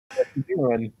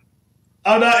Urine.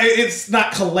 Oh no, it's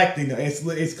not collecting.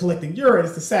 It's collecting urine.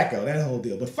 It's the sacco, that whole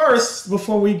deal. But first,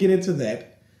 before we get into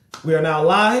that, we are now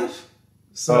live.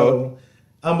 Oh, So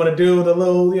I'm gonna do the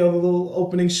little, the little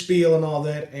opening spiel and all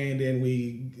that, and then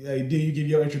we do you give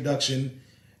your introduction,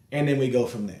 and then we go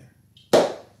from there.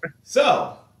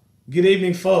 So, good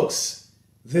evening, folks.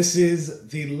 This is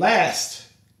the last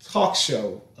talk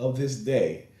show of this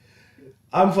day.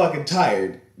 I'm fucking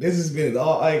tired. This has been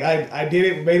all. I did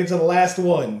it. Made it to the last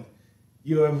one.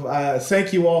 You have.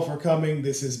 Thank you all for coming.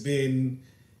 This has been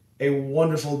a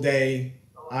wonderful day.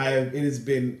 It has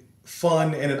been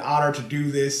fun and an honor to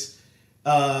do this.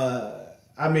 The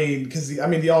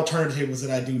alternative was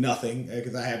that I do nothing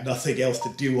because I have nothing else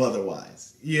to do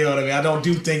otherwise. You know what I mean? I don't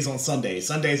do things on Sundays.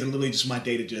 Sundays are literally just my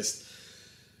day to just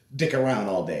dick around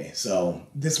all day. So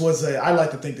this was I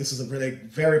like to think this was a really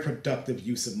very productive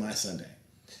use of my Sunday.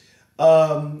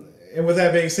 And with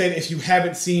that being said, if you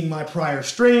haven't seen my prior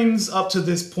streams up to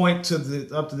this point,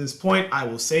 I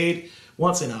will say it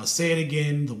once and I'll say it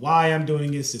again. The why I'm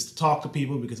doing this is to talk to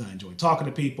people because I enjoy talking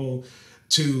to people,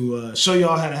 to show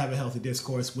y'all how to have a healthy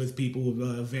discourse with people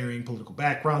with varying political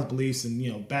backgrounds, beliefs, and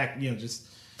kind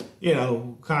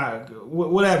of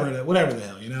whatever the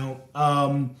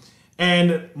hell.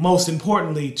 And most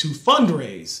importantly, to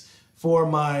fundraise for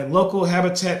my local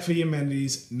Habitat for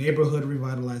Humanity's Neighborhood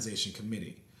Revitalization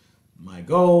Committee. My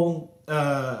goal,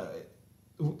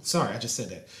 sorry, I just said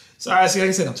that. Sorry, like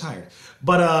I said, I'm tired.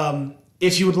 But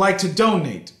if you would like to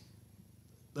donate,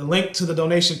 the link to the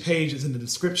donation page is in the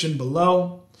description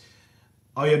below.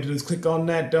 All you have to do is click on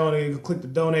that, donate, click the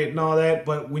donate and all that.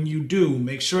 But when you do,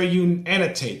 make sure you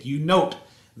annotate, you note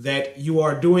that you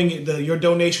are doing your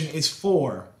donation is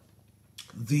for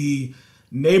the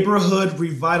Neighborhood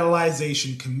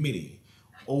Revitalization Committee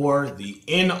or the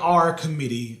NR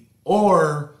Committee,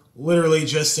 or literally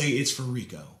just say it's for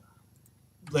Rico.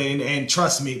 And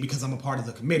trust me, because I'm a part of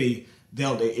the committee,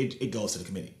 it goes to the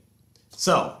committee.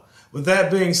 So, with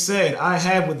that being said, I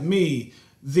have with me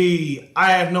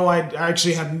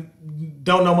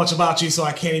don't know much about you, so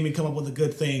I can't even come up with a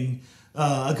good thing,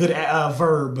 a good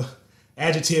verb,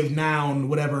 adjective, noun,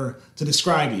 whatever, to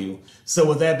describe you. So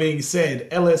with that being said,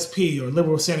 LSP, or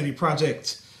Liberal Sanity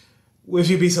Project, would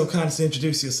you be so kind as to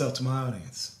introduce yourself to my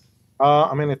audience?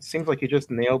 it seems like you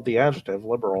just nailed the adjective,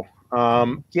 liberal.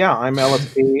 Yeah, I'm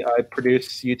LSP. I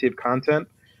produce YouTube content.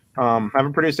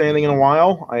 Haven't produced anything in a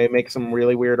while. I make some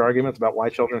really weird arguments about why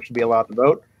children should be allowed to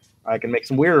vote. I can make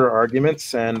some weirder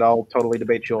arguments, and I'll totally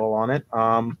debate you all on it.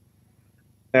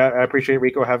 I appreciate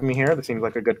Rico having me here. This seems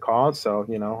like a good cause, so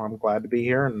I'm glad to be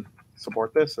here and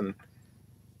support this. And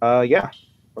yeah,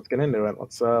 let's get into it.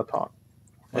 Let's talk.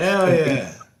 Hell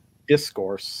yeah.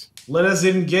 Discourse. Let us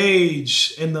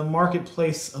engage in the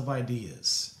marketplace of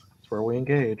ideas. That's where we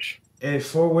engage. And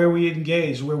for where we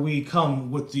engage, where we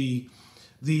come with the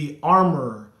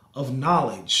armor of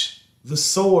knowledge, the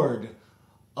sword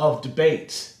of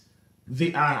debate.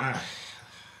 I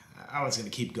was gonna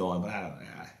keep going, but I don't know.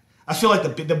 I feel like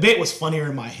the bit was funnier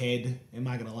in my head. Am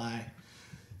I gonna lie?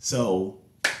 So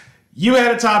you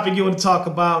had a topic you want to talk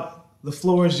about. The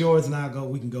floor is yours, and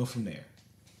we can go from there.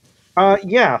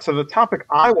 Yeah. So the topic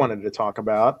I wanted to talk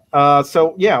about.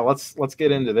 Let's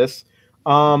get into this.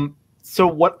 So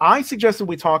what I suggested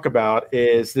we talk about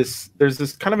is this. There's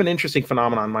this kind of an interesting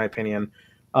phenomenon, in my opinion,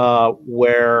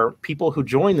 where people who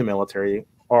join the military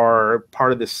are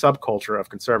part of this subculture of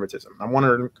conservatism. I'm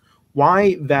wondering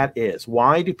why that is.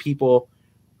 Why do people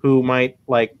who might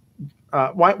why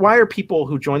are people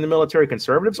who join the military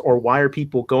conservatives, or why are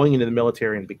people going into the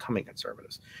military and becoming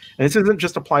conservatives? And this doesn't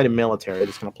just apply to military,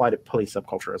 this can apply to police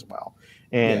subculture as well.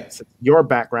 And since your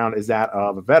background is that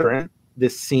of a veteran,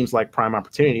 this seems like prime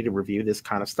opportunity to review this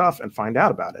kind of stuff and find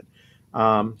out about it.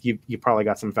 You probably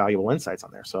got some valuable insights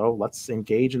on there. So let's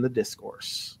engage in the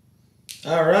discourse.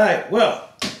 All right. Well,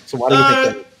 so why do you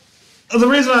think that? The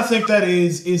reason I think that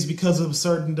is because of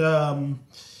certain. A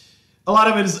lot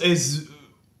of it is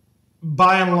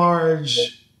by and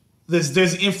large,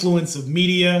 there's influence of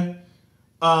media,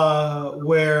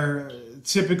 where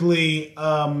typically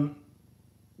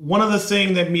one of the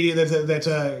things that media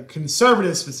that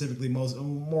conservatives specifically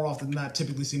more often than not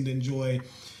typically seem to enjoy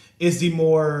is the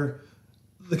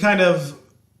kind of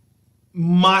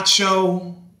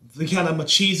macho, the kind of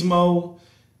machismo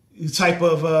type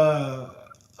of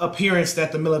appearance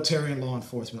that the military and law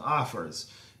enforcement offers.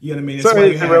 You know what I mean? It's so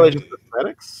is it really just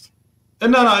aesthetics?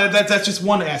 No, that's just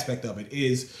one aspect of it.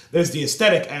 There's the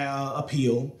aesthetic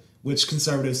appeal, which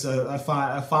conservatives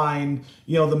find,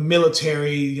 the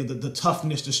military, the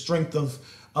toughness, the strength of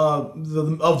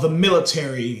the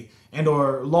military and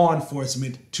or law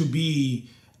enforcement to be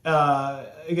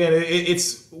Again,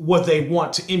 it's what they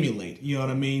want to emulate. You know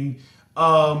what I mean?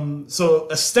 So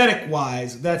aesthetic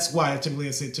wise, that's why typically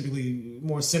I say typically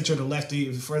more center to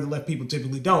lefty. For the left people,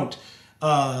 typically don't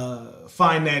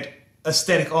find that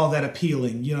aesthetic all that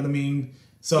appealing. You know what I mean?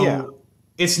 So Yeah.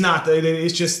 it's not that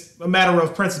it's just a matter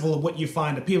of principle of what you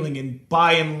find appealing. And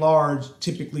by and large,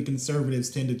 typically conservatives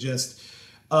tend to just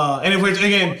and if we're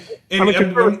again,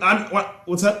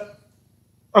 what's up?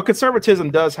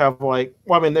 Conservatism does have like,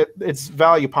 well, I mean, it's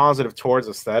value positive towards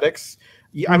aesthetics.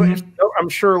 Yeah, I'm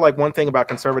sure like one thing about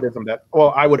conservatism that,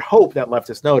 well, I would hope that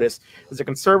leftists notice is that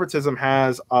conservatism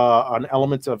has an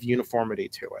element of uniformity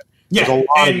to it. Yeah,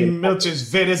 and military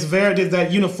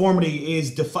that uniformity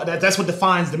is that's what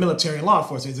defines the military and law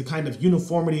enforcement. It's a kind of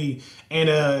uniformity and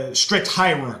a strict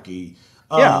hierarchy.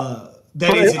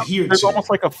 That is adhered to. There's almost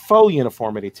like a faux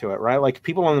uniformity to it, right? Like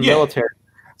people in the military.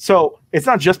 So it's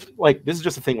not just like, this is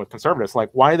just a thing with conservatives. Like,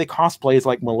 why do they cosplay as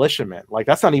like militiamen? Like,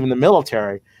 that's not even the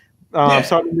military. So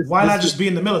I mean, why not just be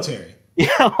in the military?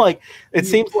 Yeah, like it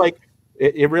seems like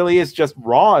it really is just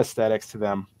raw aesthetics to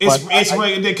them.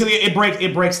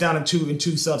 It breaks down in two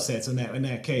subsets in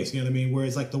that case. You know what I mean?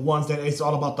 Whereas like the ones that it's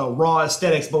all about the raw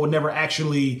aesthetics, but would never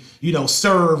actually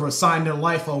serve or sign their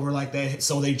life over like that.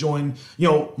 So they join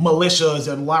militias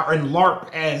and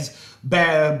LARP as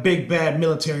big bad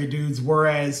military dudes.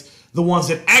 Whereas the ones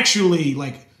that actually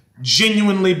like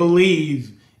genuinely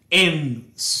believe in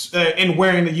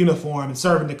wearing the uniform and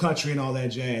serving the country and all that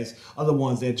jazz are the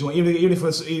ones that join. Even if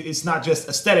it's not just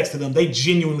aesthetics to them, they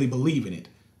genuinely believe in it.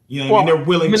 You know, they're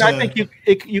willing to. I think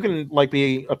you can like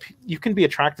you can be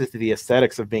attracted to the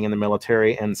aesthetics of being in the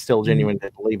military and still genuinely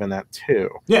believe in that too.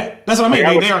 Yeah, that's what I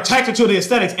mean. They are attracted to the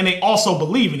aesthetics and they also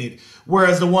believe in it.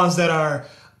 Whereas the ones that are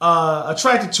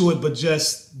attracted to it but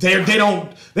just they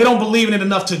don't believe in it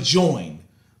enough to join.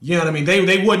 You know what I mean?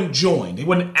 They wouldn't join. They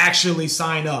wouldn't actually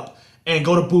sign up and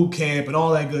go to boot camp and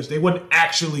all that good. They wouldn't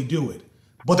actually do it,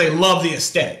 but they love the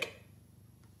aesthetic.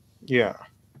 Yeah.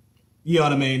 You know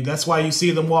what I mean? That's why you see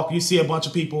them walk. You see a bunch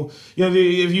of people.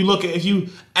 If you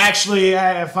actually,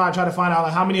 if I try to find out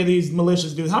like, how many of these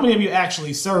malicious dudes, how many of you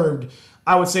actually served,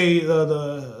 I would say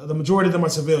the majority of them are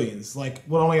civilians. Like,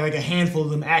 with only like a handful of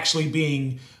them actually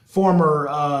being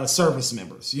former service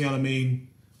members. You know what I mean?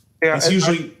 Yeah. It's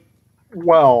usually.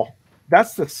 Well,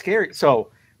 that's the scary.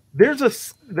 So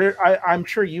I'm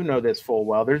sure you know this full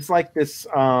well. There's like this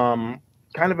kind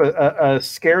of a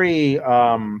scary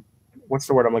what's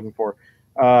the word I'm looking for?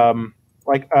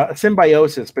 Like a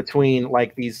symbiosis between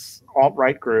like these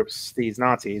alt-right groups, these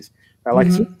Nazis that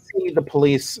like see the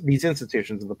police, these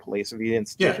institutions of the police, of the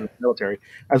institutions of the military,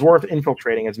 as worth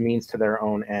infiltrating as means to their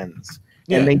own ends.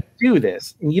 Yeah. And they do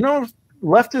this. And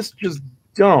leftists just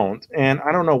don't, and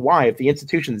I don't know why. If the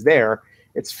institution's there,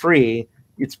 it's free,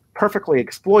 it's perfectly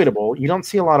exploitable. You don't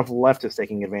see a lot of leftists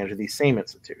taking advantage of these same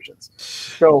institutions.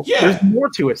 So there's more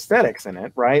to aesthetics in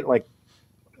it, right? Like,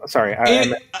 sorry.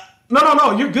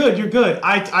 No, you're good.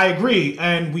 I agree,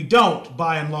 and we don't,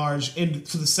 by and large,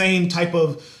 for the same type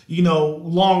of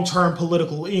long-term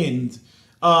political end,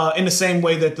 in the same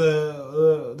way that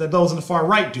that those in the far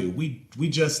right do. We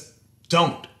just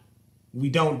don't. We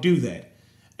don't do that.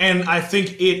 And I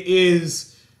think it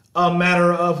is a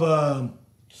matter of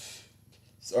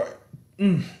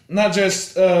not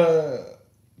just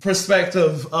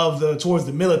perspective of towards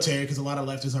the military, because a lot of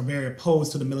leftists are very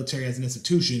opposed to the military as an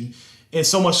institution, and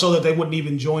so much so that they wouldn't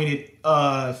even join it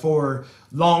for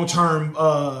long-term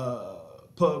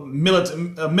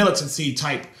militancy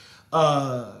type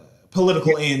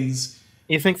political ends.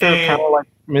 You think they're kind of like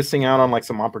missing out on like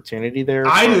some opportunity there?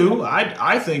 I do.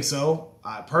 I think so.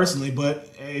 Personally,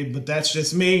 but that's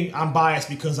just me. I'm biased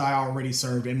because I already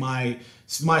served, and my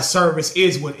service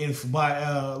is what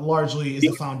largely is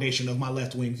the foundation of my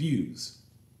left-wing views.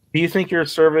 Do you think your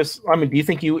service? I mean, do you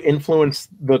think you influenced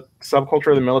the subculture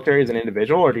of the military as an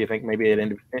individual, or do you think maybe it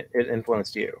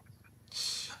influenced you?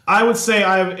 I would say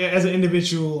as an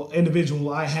individual,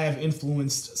 I have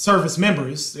influenced service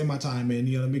members in my time,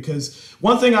 and because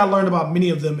one thing I learned about many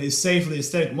of them is, say, for the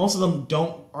aesthetic, most of them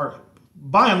are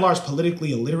by and large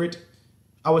politically illiterate,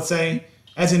 I would say,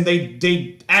 as in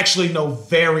they actually know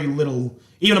very little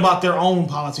even about their own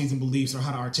policies and beliefs or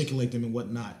how to articulate them and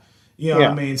whatnot. You know what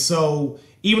I mean? So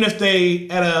even if they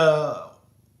at a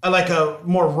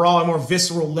more raw, more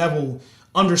visceral level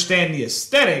understand the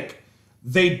aesthetic,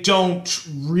 they don't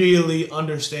really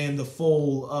understand the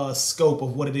full scope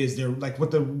of what it is they're like,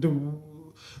 what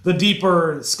the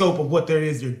deeper scope of what there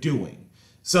is they're doing.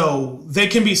 So they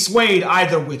can be swayed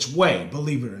either which way,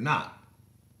 believe it or not.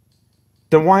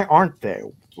 Then why aren't they?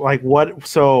 Like, what?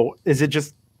 So is it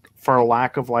just for a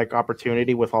lack of like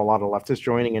opportunity with a lot of leftists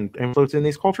joining and influencing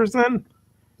these cultures then?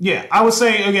 Yeah, I would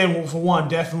say again, for one,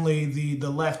 definitely the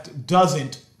left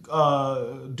doesn't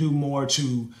do more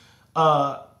to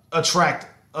attract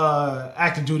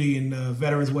active duty and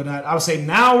veterans and whatnot. I would say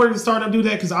now we're starting to do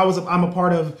that because I'm a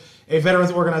part of a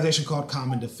veterans organization called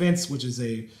Common Defense, which is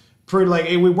a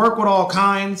pretty we work with all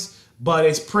kinds, but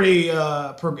it's pretty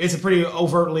it's a pretty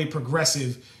overtly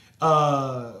progressive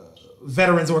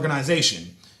veterans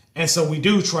organization, and so we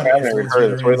do try to influence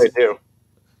veterans. What do they do?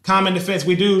 Common Defense,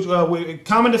 we do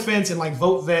Common Defense and like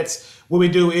Vote Vets. What we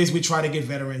do is we try to get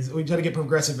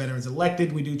progressive veterans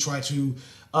elected. We do try to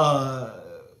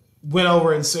win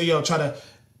over and try to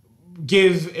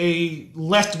give a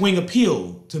left wing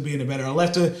appeal to being a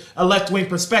veteran, a left wing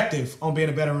perspective on being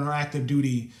a veteran or active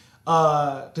duty,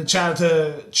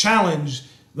 to challenge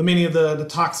the many of the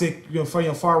toxic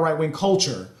far right wing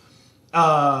culture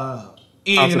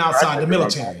in and outside the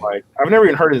military. Like, I've never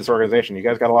even heard of this organization. You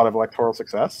guys got a lot of electoral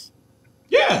success?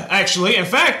 Yeah, actually. In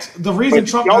fact, the reason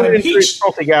Trump got impeached...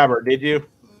 Tulsi Gabbard, did you?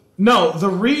 No, the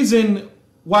reason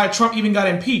why Trump even got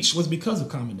impeached was because of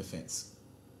Common Defense.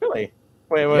 Really?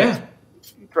 Wait. Yeah.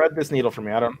 Thread this needle for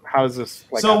me. how does this...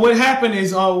 What happened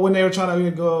is when they were trying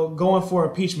to going for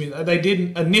impeachment, they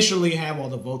didn't initially have all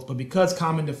the votes, but because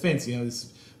Common Defense,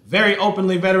 this very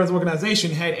openly veterans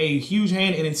organization, had a huge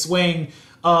hand in swaying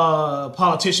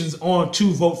politicians on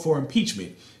to vote for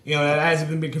impeachment. That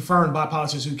hasn't been confirmed by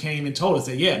politicians who came and told us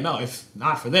that, if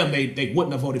not for them, they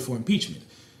wouldn't have voted for impeachment.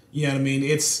 You know what I mean?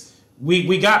 It's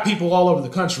we got people all over the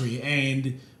country,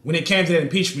 and when it came to that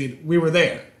impeachment, we were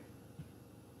there.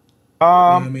 You know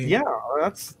what I mean? Yeah,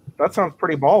 that sounds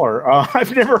pretty baller.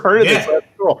 I've never heard of this. That's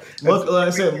cool.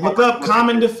 Look up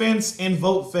Common Defense and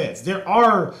Vote Vets. There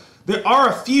are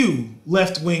a few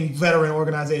left-wing veteran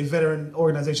organizations,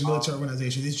 military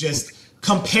organizations. It's just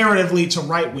comparatively to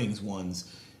right-wing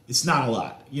ones, it's not a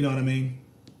lot. You know what I mean?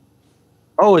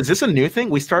 Oh, is this a new thing?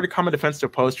 We started Common Defense to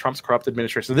oppose Trump's corrupt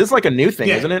administration. So this is like a new thing,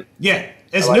 isn't it? Yeah,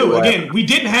 it's new. Again, we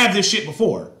didn't have this shit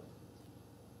before.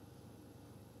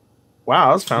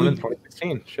 Wow, it was founded in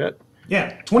 2016. Shit.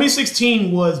 Yeah,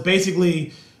 2016 was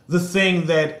basically the thing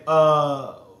that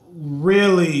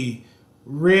really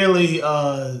made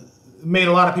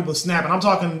a lot of people snap. And I'm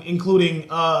talking including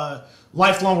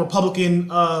lifelong Republican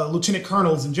lieutenant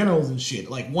colonels and generals and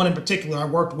shit. Like one in particular I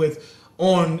worked with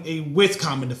with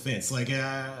Common Defense. Like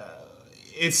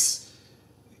it's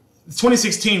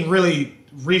 2016 really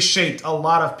reshaped a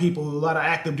lot of people, a lot of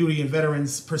active duty and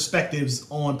veterans perspectives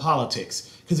on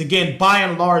politics. Because again, by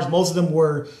and large, most of them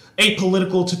were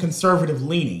apolitical to conservative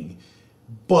leaning.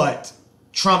 But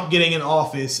Trump getting in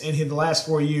office in the last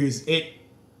 4 years, it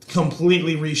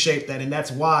completely reshaped that. And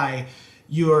that's why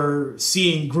you're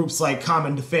seeing groups like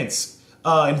Common Defense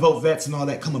and Vote Vets and all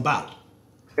that come about.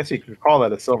 I guess you could call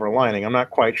that a silver lining. I'm not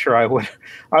quite sure I would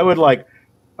like,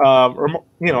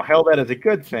 hail that as a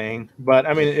good thing. But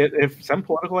I mean, if some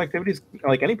political activities,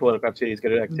 like any political activity, is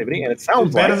good activity, and it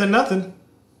sounds better than nothing.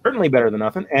 Certainly better than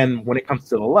nothing. And when it comes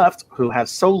to the left, who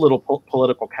has so little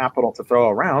political capital to throw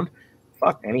around,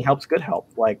 any help's good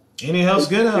help. Like any help's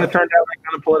good help. It turned out that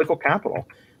kind of political capital.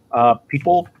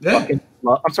 People fucking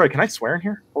love. I'm sorry, can I swear in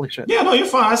here? Holy shit. Yeah, no, you're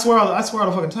fine. I swear all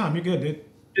the fucking time. You're good, dude.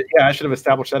 Yeah, I should have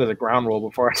established that as a ground rule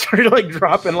before I started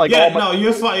dropping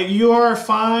you're fine. You are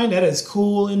fine. That is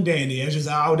cool and dandy. It's just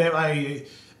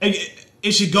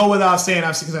it should go without saying.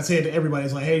 Because I say it to everybody.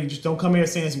 It's like, hey, just don't come here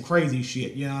saying some crazy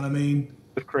shit. You know what I mean?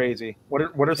 It's crazy. What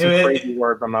are some crazy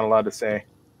words I'm not allowed to say?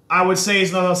 I would say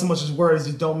it's not so much as words.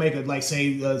 Just don't make it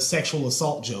say a sexual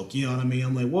assault joke. You know what I mean?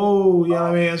 I'm like, whoa. You know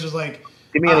what I mean? It's just like,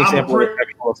 give me an example of a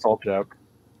sexual assault joke.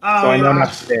 So I know not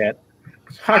to say it.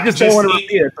 I just don't want to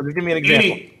repeat it. So just give me an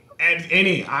example.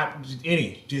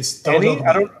 Just don't joke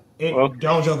about it.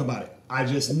 Don't joke about it.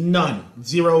 None.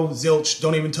 Zero, zilch.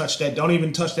 Don't even touch that. Don't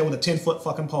even touch that with a 10-foot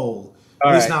fucking pole.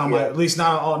 At least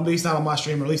not on my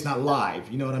stream, or at least not live.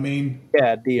 You know what I mean?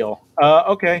 Yeah, deal.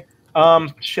 Okay.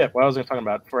 Shit. What was I talking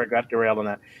about before I got derailed on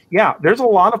that? Yeah, there's a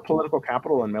lot of political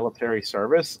capital in military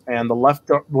service, and the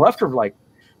left are like,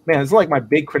 man, it's like my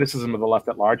big criticism of the left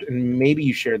at large, and maybe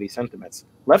you share these sentiments.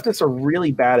 Leftists are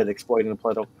really bad at exploiting the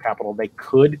political capital they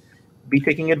could be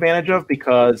taking advantage of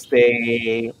because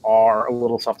they are a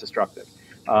little self-destructive,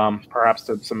 perhaps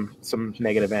to some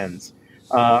negative ends.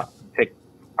 I'm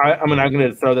going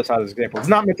to throw this out as an example. It's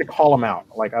not meant to call him out.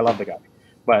 Like, I love the guy.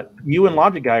 But you and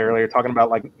Logic Guy earlier talking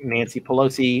about, Nancy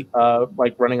Pelosi,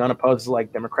 running unopposed,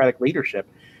 Democratic leadership.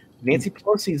 Nancy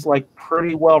Pelosi's,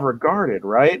 pretty well regarded,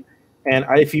 right? And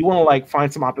if you want to,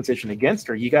 find some opposition against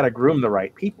her, you got to groom the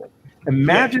right people.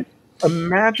 Imagine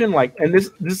imagine like, and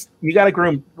this you got to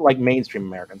groom like mainstream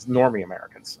Americans, normie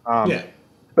Americans. Yeah.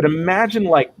 But imagine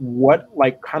like what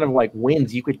like kind of like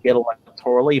wins you could get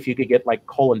electorally if you could get like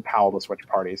Colin Powell to switch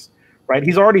parties, right?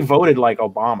 He's already voted like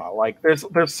Obama. Like there's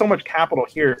so much capital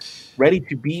here ready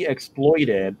to be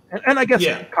exploited, and I guess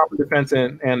common defense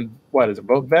and what is it,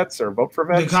 vote vets or vote for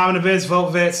vets? The common defense, vote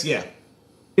vets, yeah.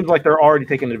 Seems like they're already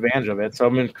taking advantage of it. So I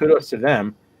mean, kudos to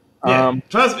them. Yeah,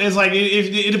 trust. It's like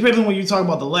it depends on when you talk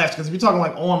about the left, because if you're talking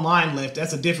like online left,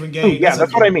 that's a different game. Yeah,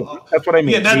 that's what I mean. That's what I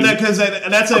mean. Yeah, because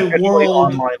that's a world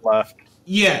online left.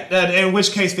 Yeah, in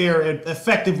which case they are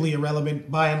effectively irrelevant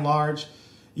by and large.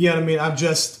 You know what I mean? I'm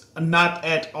just not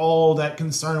at all that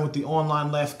concerned with the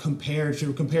online left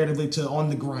comparatively to on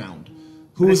the ground.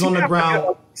 Who is on the ground?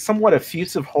 Like somewhat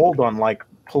effusive hold on like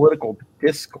political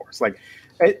discourse, like.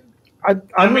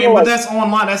 I mean, but that's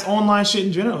online. That's online shit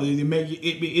in general. It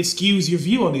skews your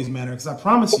view on these matters. Because I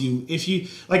promise you, if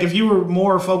you were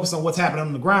more focused on what's happening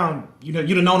on the ground, you'd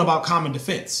have known about common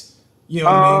defense. You know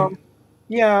what I mean?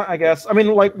 Yeah, I guess. I mean,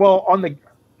 like, well, on the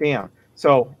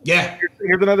So yeah,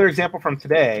 here's another example from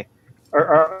today,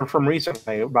 or from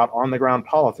recently about on the ground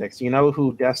politics. You know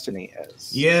who Destiny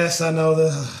is? Yes, I know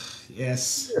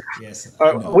Yes.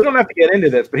 We don't have to get into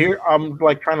this, but here I'm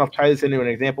like trying to tie this into an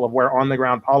example of where on the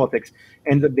ground politics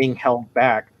ends up being held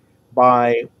back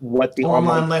by what the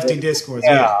online lefty discourse,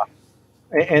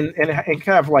 and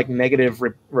kind of like negative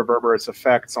reverberous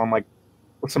effects on like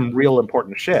some real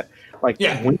important shit. Like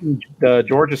winning the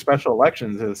Georgia special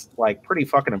elections is like pretty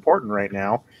fucking important right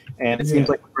now, and it seems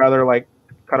like we'd rather like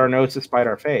cut our nose to spite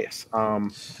our face.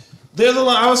 There's a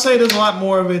lot. I would say there's a lot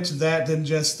more of it to that than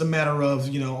just a matter of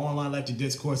online lefty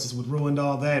discourses would ruined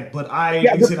all that. But I'm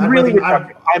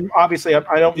obviously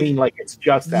I don't mean like it's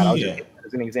just that. I was just giving it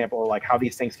as an example of like how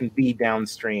these things can be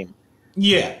downstream.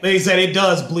 Yeah, they said it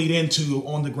does bleed into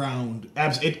on the ground,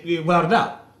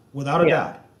 without a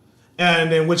doubt.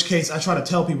 And in which case, I try to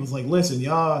tell people, it's like, listen,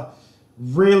 y'all,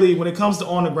 really, when it comes to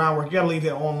on the ground work, you got to leave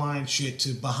that online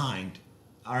shit behind.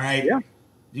 All right. Yeah.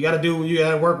 You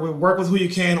gotta work with who you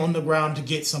can on the ground to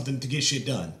get shit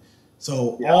done.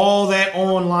 So all that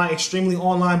online, extremely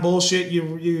online bullshit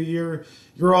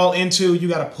you're all into, you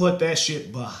gotta put that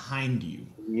shit behind you.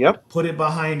 Yep. Put it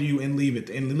behind you and leave it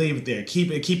there.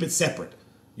 Keep it separate.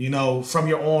 From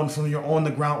your on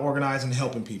the ground organizing and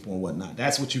helping people and whatnot.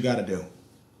 That's what you gotta do.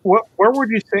 Where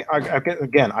would you say,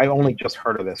 again, I only just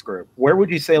heard of this group. Where would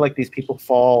you say like these people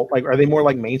fall? Like, are they more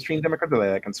like mainstream Democrats? Are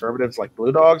they like conservatives, like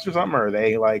Blue Dogs or something? Or are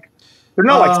they like, they're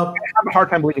not I have a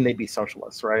hard time believing they'd be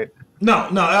socialists, right? No,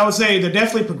 I would say they're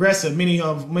definitely progressive. Many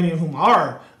of whom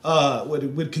are,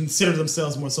 would consider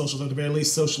themselves more social, or at the very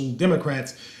least social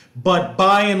Democrats. But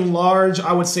by and large,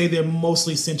 I would say they're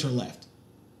mostly center left.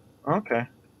 Okay.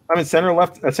 I mean, center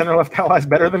left ally is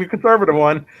better than a conservative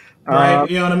one. Right,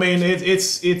 you know what I mean?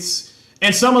 It's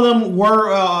and some of them were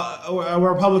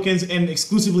Republicans and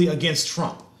exclusively against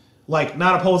Trump, like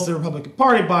not opposed to the Republican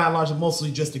Party by and large, but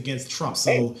mostly just against Trump.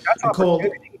 So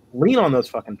lean on those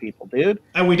fucking people, dude.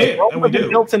 And we did, and we do.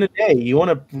 Built in a day. You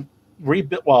want to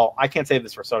rebuild? Well, I can't say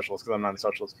this for socialists because I'm not a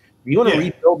socialist. You want to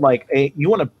rebuild you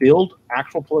want to build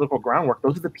actual political groundwork.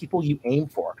 Those are the people you aim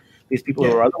for. These people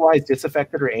who are otherwise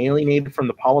disaffected or alienated from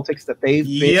the politics that they've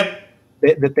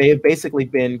that they have basically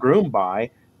been groomed by,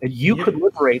 and you could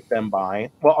liberate them by.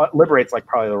 Well, liberate's like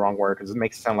probably the wrong word because it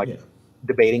makes it sound like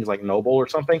debating's like noble or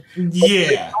something. But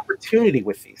there's an opportunity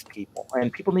with these people,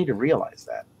 and people need to realize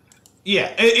that.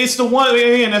 Yeah, it's the one,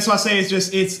 and that's why I say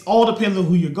it's all depends on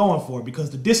who you're going for,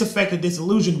 because the disaffected,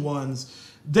 disillusioned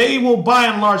ones, they will by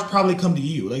and large probably come to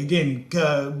you. Like, again,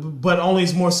 but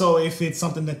only more so if it's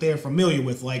something that they're familiar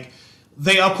with. Like,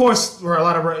 they, of course, or a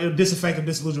lot of disaffected,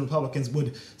 disillusioned Republicans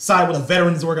would side with a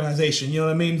veterans organization, you know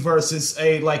what I mean, versus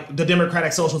like the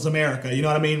Democratic Socialist America, you know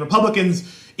what I mean?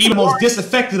 Republicans, even the most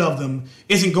disaffected of them,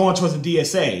 isn't going towards the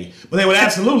DSA, but they would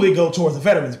absolutely go towards the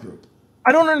veterans group.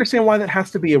 I don't understand why that has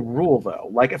to be a rule, though.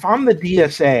 Like, if I'm the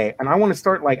DSA and I want to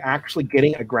start, like, actually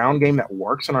getting a ground game that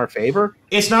works in our favor.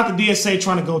 It's not the DSA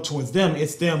trying to go towards them.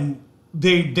 It's them.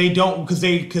 They don't, because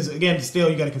again, still,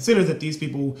 you got to consider that these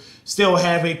people still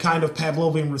have a kind of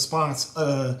Pavlovian response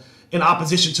in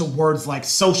opposition to words like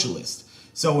socialist.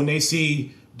 So when they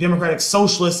see Democratic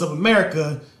Socialists of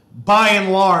America, by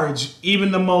and large,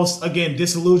 even the most, again,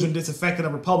 disillusioned, disaffected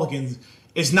of Republicans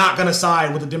is not going to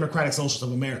side with the Democratic Socialists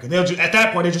of America. At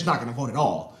that point, they're just not going to vote at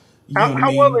all.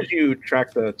 How well did you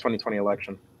track the 2020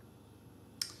 election?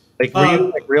 Like, were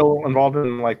you like real involved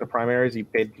in like the primaries? You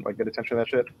paid like good attention to that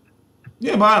shit?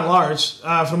 Yeah, by and large,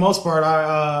 for the most part,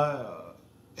 I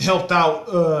helped out,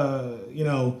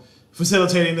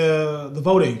 facilitating the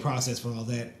voting process for all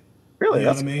that. Really? You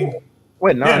know what I mean? Cool.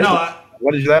 Wait, no. Yeah, no.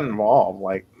 What does that involve?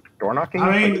 Like door knocking?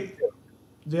 I mean,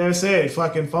 yeah, I said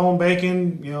fucking phone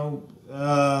banking.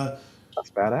 That's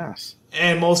badass.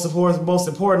 And most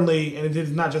importantly, and it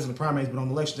is not just on the primaries, but on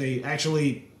the election day,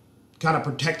 actually kind of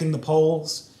protecting the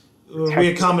polls. We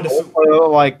accommodate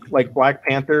like Black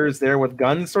Panthers there with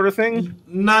guns, sort of thing.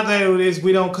 Not that it is.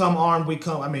 We don't come armed. We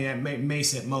come. I mean, at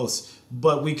Mace at most,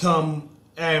 but we come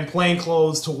in plain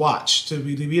clothes to watch, to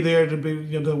be there,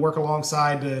 to work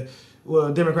alongside the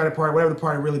Democratic Party, whatever the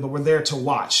party really. But we're there to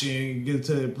watch and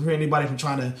to prevent anybody from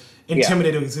trying to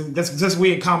intimidate us. That's what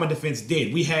we in Common Defense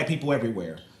did. We had people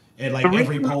everywhere at like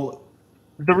every poll.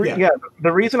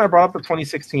 The reason I brought up the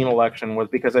 2016 election was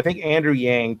because I think Andrew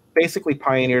Yang basically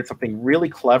pioneered something really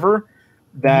clever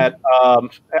that I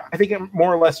think it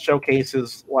more or less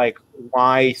showcases like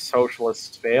why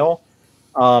socialists fail.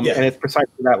 And it's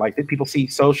precisely that. Like, people see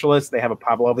socialists, they have a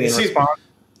Pavlovian response,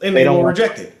 and they don't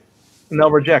reject it. And they'll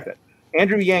reject it.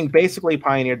 Andrew Yang basically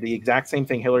pioneered the exact same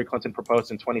thing Hillary Clinton proposed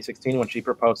in 2016 when she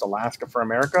proposed Alaska for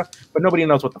America, but nobody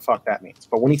knows what the fuck that means.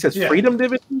 But when he says freedom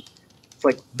dividend, it's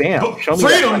like, bam, show me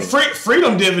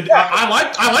freedom dividend. Yeah.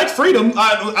 I like freedom.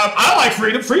 I like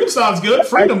freedom. Freedom sounds good.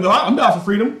 Freedom, I'm down for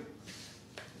freedom.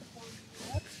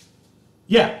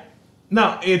 Yeah.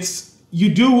 No, you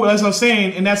do, as I was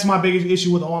saying, and that's my biggest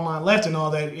issue with the online left and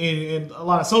all that, and a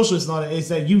lot of socialists and all that, is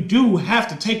that you do have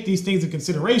to take these things into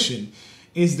consideration.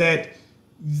 Is that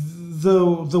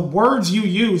the words you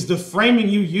use, the framing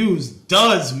you use,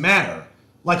 does matter,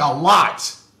 like a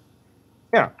lot.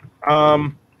 Yeah.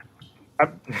 I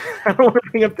don't want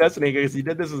to bring up Destiny because he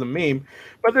did this as a meme,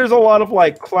 but there's a lot of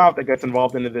like clout that gets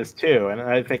involved into this too, and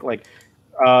I think like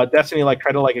Destiny like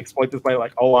tried to like exploit this by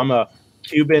like, oh, I'm a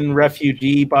Cuban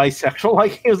refugee bisexual,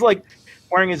 like he was like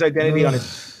wearing his identity on his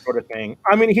sort of thing.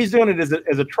 I mean, he's doing it as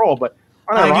a troll, but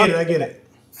I get it.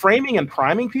 Framing and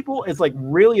priming people is like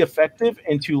really effective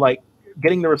into like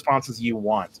getting the responses you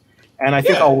want, and I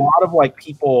think a lot of like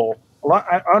people.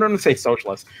 I don't want to say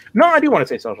socialists. No, I do want to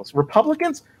say socialists.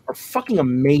 Republicans are fucking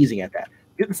amazing at that.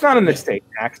 It's not an estate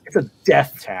tax. It's a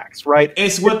death tax, right?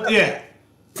 It's not the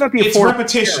it's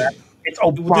repetition. It's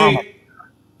Obama.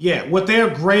 What they're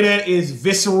great at is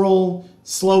visceral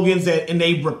slogans and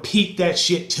they repeat that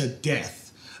shit to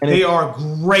death. And they are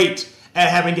great at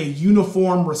having a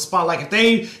uniform response. Like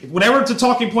whatever the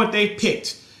talking point they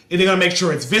picked, they're gonna make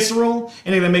sure it's visceral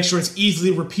and they're gonna make sure it's easily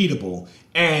repeatable.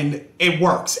 And it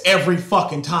works every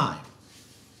fucking time.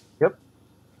 Yep.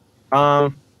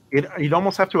 You'd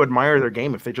almost have to admire their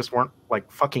game if they just weren't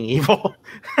like fucking evil.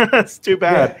 That's too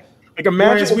bad. Yeah. Like,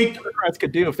 imagine what Democrats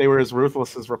could do if they were as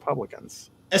ruthless as Republicans.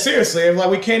 And seriously, like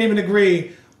we can't even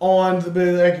agree on what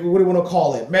do we want to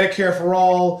call it? Medicare for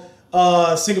all,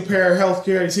 single payer health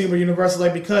care, single universal,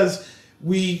 like because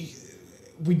we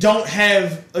don't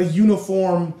have a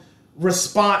uniform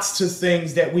response to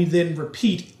things that we then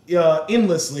repeat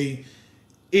endlessly.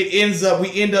 We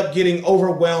end up getting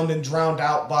overwhelmed and drowned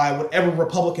out by whatever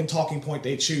Republican talking point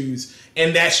they choose,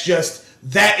 and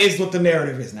that is what the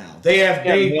narrative is now.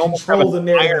 They control the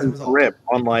narrative. Iron grip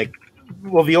on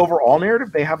the overall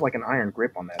narrative. They have like an iron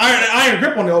grip on that. Iron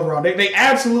grip on the overall. They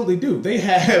absolutely do. They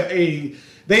have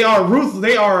They are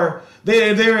ruthless.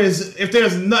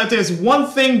 If there's one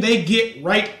thing they get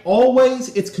right always,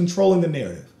 it's controlling the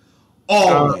narrative.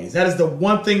 Always. That is the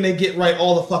one thing they get right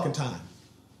all the fucking time.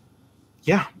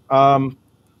 Yeah.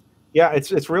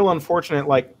 It's real unfortunate.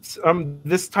 Like,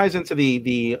 this ties into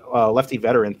the lefty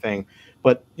veteran thing,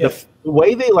 but the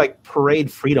way they like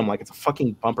parade freedom like it's a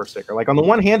fucking bumper sticker. Like, on the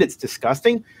one hand, it's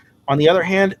disgusting. On the other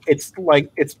hand, it's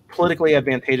politically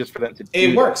advantageous for them to do.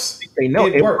 It works. They know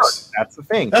it works. That's the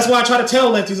thing. That's why I try to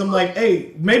tell lefties, I'm like,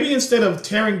 hey, maybe instead of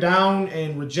tearing down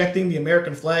and rejecting the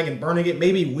American flag and burning it,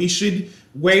 maybe we should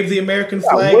wave the American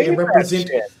flag and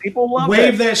represent. People love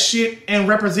that shit and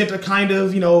represent a kind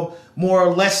of more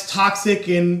or less toxic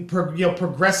and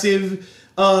progressive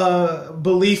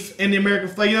belief in the American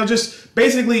flag. Just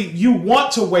basically you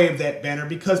want to wave that banner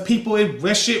because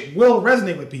that shit will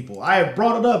resonate with people. I have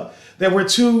brought it up that we're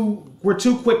too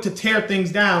quick to tear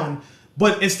things down,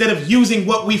 but instead of using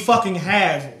what we fucking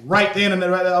have right then and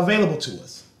available to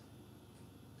us.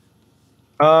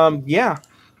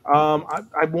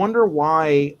 I wonder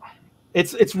why.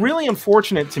 It's really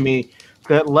unfortunate to me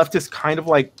that leftists kind of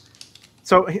like.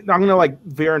 So I'm gonna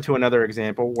veer into another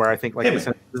example where I think this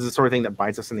is the sort of thing that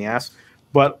bites us in the ass.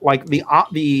 But like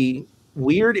the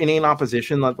weird inane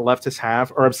opposition that the leftists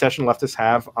have, or obsession leftists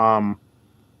have,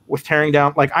 with tearing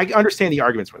down. Like, I understand the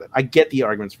arguments for it. I get the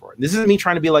arguments for it. This isn't me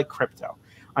trying to be like crypto.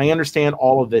 I understand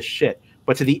all of this shit.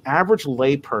 But to the average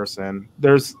lay person,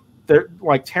 there's they're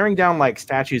like tearing down like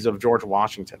statues of George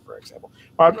Washington, for example.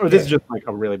 Or this is just like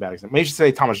a really bad example. Maybe you should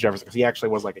say Thomas Jefferson because he actually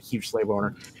was like a huge slave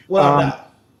owner. Well,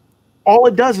 all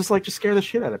it does is like just scare the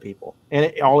shit out of people,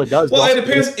 and all it does. Well, it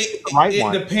depends.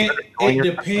 It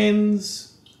depends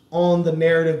on the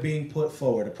narrative being put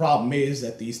forward. The problem is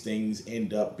that these things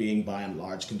end up being by and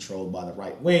large controlled by the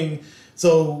right wing.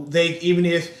 So even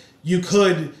if you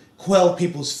could quell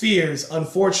people's fears,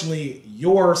 unfortunately,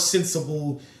 your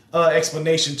sensible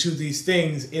explanation to these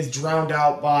things is drowned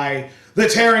out by the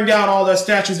tearing down all the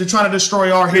statues. They're trying to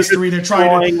destroy our history. They're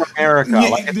trying to America.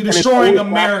 They're destroying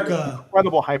America.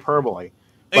 Incredible hyperbole.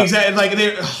 Exactly, like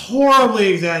they're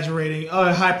horribly exaggerating,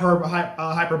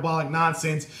 hyperbolic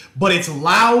nonsense. But it's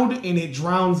loud and it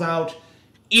drowns out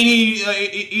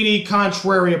any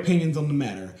contrary opinions on the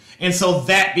matter. And so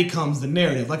that becomes the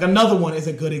narrative. Like another one is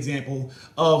a good example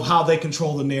of how they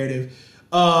control the narrative.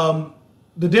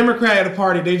 The Democratic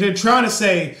Party, they're trying to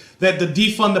say that the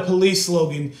defund the police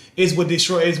slogan is what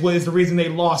is the reason they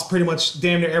lost pretty much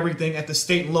damn near everything at the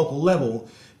state and local level.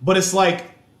 But it's like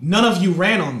none of you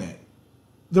ran on that.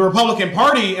 The Republican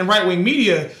Party and right-wing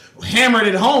media hammered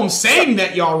it home, saying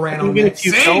that y'all ran on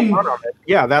that.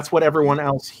 Yeah, that's what everyone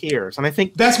else hears, and I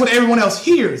think that's what everyone else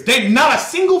hears. They not a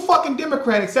single fucking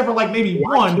Democrat, except for like maybe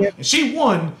one, and she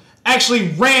won, actually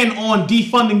ran on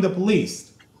defunding the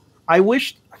police. I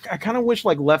kind of wish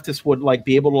like leftists would like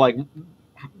be able to like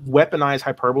weaponize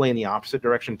hyperbole in the opposite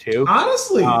direction too.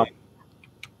 Honestly,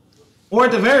 or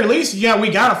at the very least, yeah, we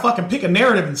gotta fucking pick a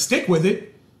narrative and stick with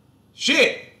it.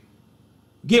 Shit.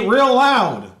 Get real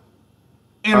loud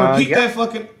and repeat that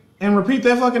fucking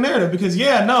narrative because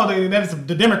that's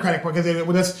the Democratic Party.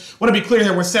 Because want to be clear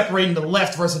here, we're separating the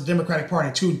left versus the Democratic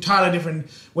Party, two entirely different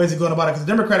ways of going about it. Because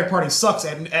the Democratic Party sucks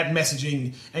at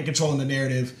messaging and controlling the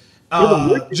narrative,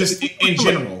 just in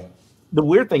general. The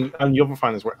weird thing, and you'll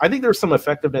find this weird. I think there's some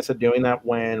effectiveness at doing that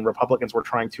when Republicans were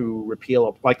trying to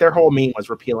repeal, like their whole meme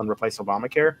was repeal and replace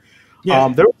Obamacare. Yeah.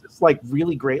 There was this like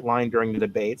really great line during the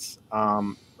debates.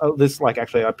 This like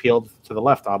actually appealed to the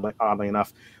left, oddly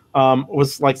enough.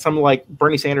 Was like some like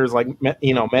Bernie Sanders like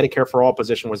Medicare for all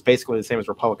position was basically the same as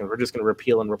Republicans. We're just going to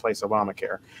repeal and replace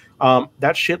Obamacare.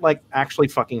 That shit like actually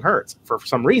fucking hurts. For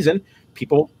some reason,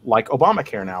 people like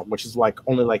Obamacare now, which is like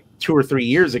only like 2 or 3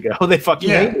 years ago they fucking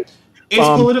hated it. It's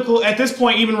political at this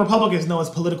point. Even Republicans know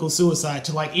it's political suicide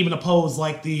to like even oppose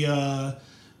like the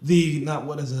not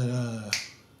what is it.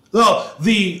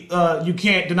 You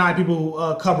can't deny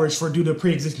people coverage for due to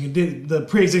pre-existing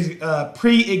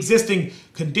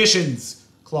conditions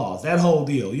clause. That whole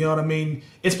deal, you know what I mean?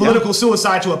 It's political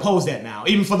suicide to oppose that now,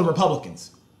 even for the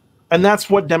Republicans. And that's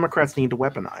what Democrats need to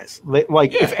weaponize.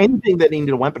 If anything that need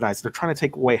to weaponize, they're trying to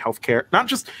take away health care, not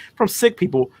just from sick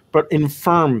people, but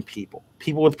infirm people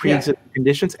with pre-existing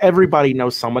conditions. Everybody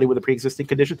knows somebody with a pre-existing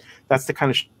condition. That's the kind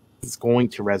of it's going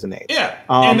to resonate. Yeah,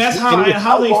 and that's how they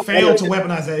fail to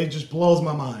weaponize that. It just blows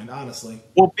my mind, honestly.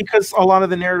 Well, because a lot of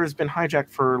the narrative has been hijacked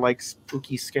for like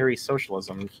spooky, scary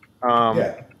socialism.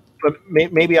 But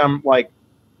maybe I'm like,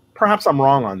 perhaps I'm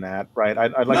wrong on that, right?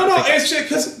 I'd like no, it's shit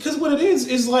because what it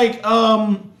is like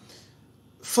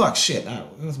fuck shit. I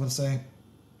was about to say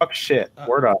fuck shit.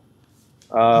 Word up.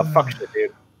 Fuck shit,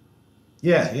 dude.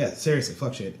 Yeah, seriously,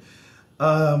 fuck shit.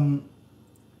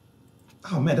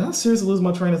 Oh man, did I seriously lose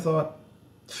my train of thought?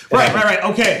 Right.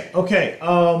 Okay.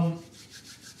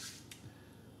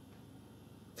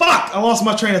 Fuck! I lost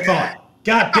my train of thought.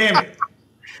 God damn it!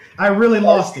 I really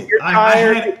lost it.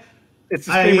 It's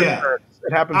the same.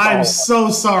 It happens. I'm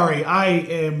so sorry.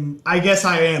 I guess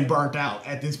I am burnt out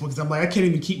at this point because I'm like I can't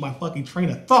even keep my fucking train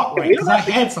of thought right because I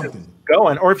had something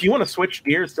going. Or if you want to switch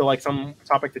gears to like some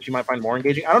topic that you might find more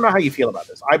engaging, I don't know how you feel about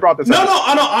this. I brought this. No,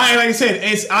 I know. Like I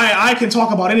said, I can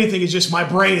talk about anything. It's just my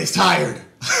brain is tired.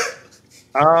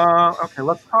 Okay,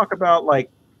 let's talk about like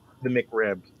the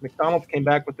McRib. McDonald's came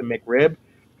back with the McRib.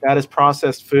 That is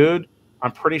processed food.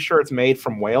 I'm pretty sure it's made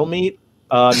from whale meat.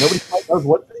 Nobody quite knows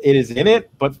what it is in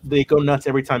it, but they go nuts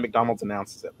every time McDonald's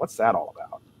announces it. What's that all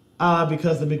about?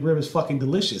 Because the McRib is fucking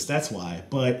delicious. That's why.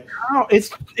 But no,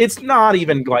 it's not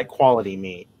even like quality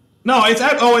meat. No, it's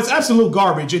absolute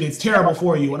garbage and it's terrible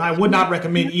for you. And I would not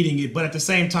recommend eating it. But at the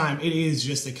same time, it is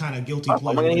just a kind of guilty pleasure.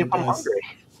 I'm gonna eat if I'm hungry.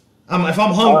 If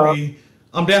I'm hungry,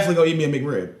 I'm definitely gonna eat me a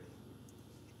McRib.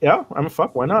 Yeah,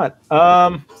 why not?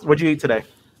 What'd you eat today?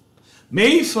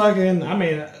 Me fucking. I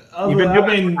mean, you've been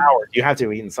doing hours. You have to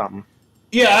have eaten something.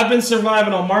 Yeah, I've been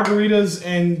surviving on margaritas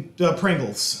and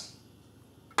Pringles.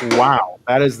 Wow,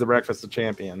 that is the breakfast of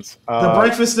champions. The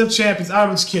breakfast of champions. I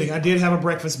was kidding. I did have a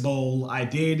breakfast bowl. I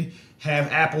did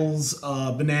have apples,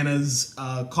 bananas,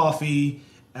 coffee,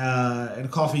 and a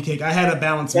coffee cake. I had a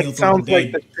balanced meal That throughout the sounds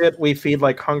like day. the shit we feed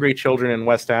like hungry children in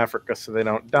West Africa so they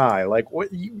don't die. Like,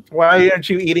 why aren't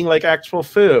you eating like actual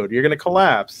food? You're gonna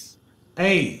collapse.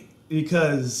 Hey,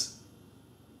 because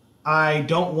I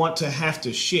don't want to have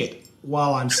to shit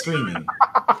while I'm streaming.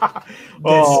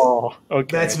 Oh,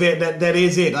 okay. That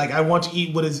is it. Like I want to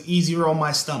eat what is easier on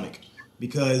my stomach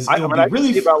because it would I be can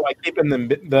really. see about like keeping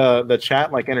the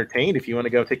chat like entertained if you want to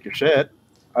go take your shit.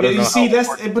 I don't know. You see how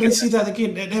that's, but you see that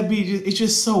again. That'd be it's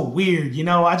just so weird, you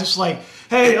know. I just like,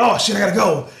 hey, oh shit, I gotta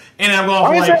go, and I'm off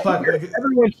Why is like, that fuck. weird?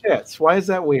 Everyone shits. Why is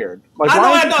that weird? Like,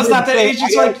 I know it's not that. It's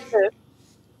just like shit?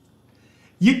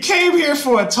 you came here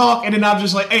for a talk, and then I'm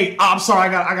just like, hey, I'm sorry,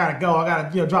 I gotta go, I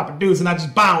gotta drop a deuce, and I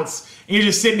just bounce, and you're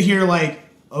just sitting here like,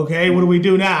 okay, what do we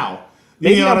do now?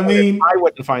 You know what I mean? I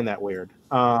wouldn't find that weird.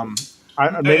 Am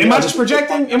I just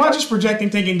projecting? Am I just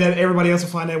projecting, thinking that everybody else will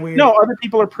find that weird? No, other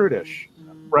people are prudish,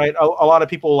 right? A lot of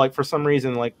people, like for some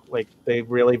reason, like they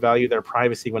really value their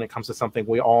privacy when it comes to something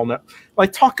we all know.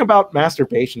 Like talk about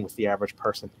masturbation with the average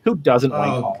person who doesn't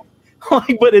like all.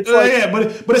 Like, but it's like yeah,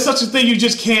 but it's such a thing you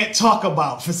just can't talk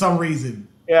about for some reason.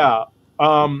 Yeah.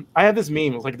 I have this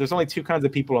meme. It's like there's only two kinds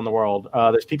of people in the world.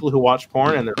 There's people who watch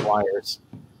porn and there's liars.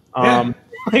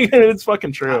 It's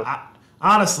fucking true.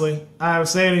 Honestly, I'm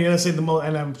saying the most,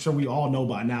 and I'm sure we all know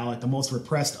by now, like the most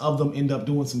repressed of them end up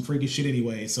doing some freaky shit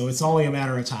anyway. So it's only a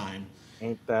matter of time.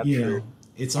 Ain't that true?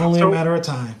 It's only a matter of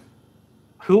time.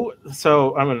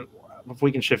 So I mean, if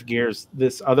we can shift gears,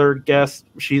 this other guest,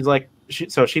 she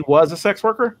was a sex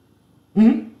worker.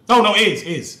 Mm-hmm. Oh no,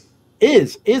 is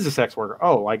a sex worker.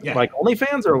 Oh, like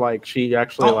OnlyFans, or like she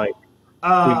actually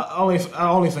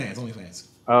OnlyFans.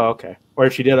 Oh, okay. Or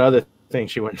if she did other things,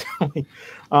 she wouldn't tell me.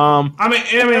 I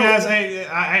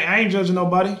ain't judging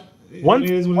nobody. It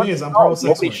is what it is. I'm pro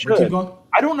sex work. Keep going.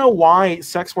 I don't know why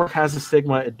sex work has the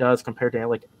stigma it does compared to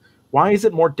like, why is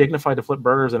it more dignified to flip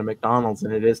burgers at a McDonald's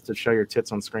than it is to show your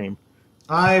tits on screen?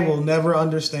 I will never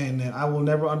understand that. I will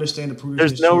never understand the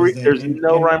prudishness. There's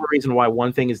no rhyme or reason why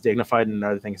one thing is dignified and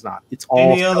another thing is not. It's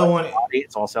all any other one. Body,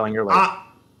 it's all selling your leg.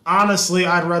 Honestly,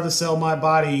 I'd rather sell my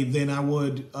body than I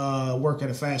would work at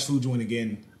a fast food joint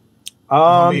again.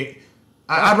 I'd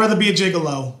rather be a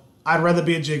gigolo. I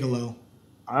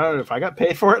don't know if I got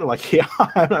paid for it. Like, yeah,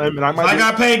 I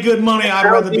got paid good money. I'd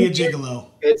rather be a gigolo.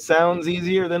 It sounds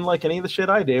easier than like any of the shit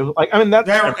I do. Like, I mean, that's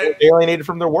alienated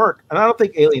from their work, and I don't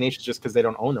think alienation is just because they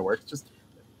don't own their work. It's just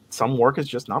some work is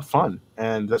just not fun,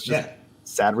 and that's just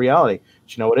sad reality.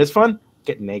 But you know what is fun?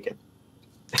 Getting naked.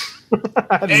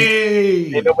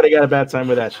 Hey, ain't nobody got a bad time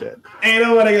with that shit.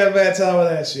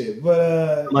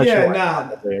 But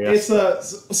it's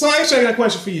so actually I got a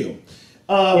question for you.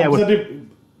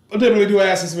 I typically do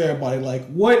ask this of everybody. Like,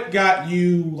 what got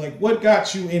you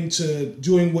into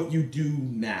doing what you do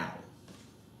now?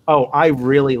 Oh, I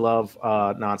really love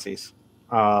Nazis.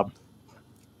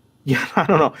 Yeah, I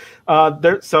don't know.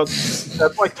 So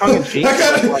that's like tongue in cheek. I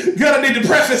gotta need to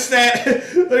preface that.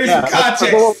 Some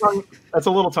context. That's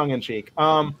a little tongue in cheek.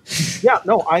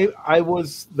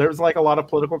 There's like a lot of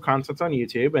political content on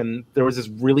YouTube, and there was this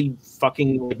really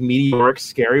fucking like meteoric,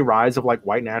 scary rise of like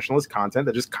white nationalist content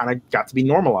that just kind of got to be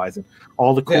normalized. And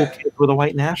all the cool kids were the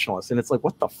white nationalists, and it's like,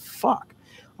 what the fuck?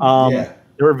 There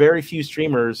were very few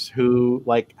streamers who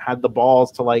like had the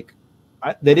balls to like.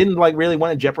 They didn't like really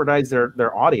want to jeopardize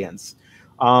their audience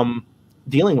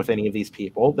dealing with any of these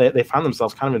people. They found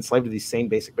themselves kind of enslaved to these same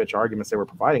basic bitch arguments they were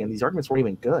providing, and these arguments weren't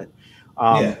even good.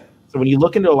 So when you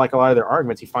look into like a lot of their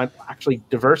arguments, you find actually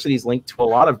diversity is linked to a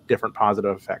lot of different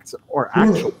positive effects, or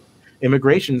actually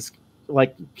immigration's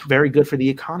like very good for the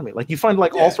economy. Like you find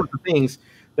like all sorts of things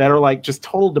that are like just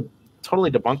totally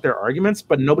debunk their arguments,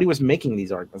 but nobody was making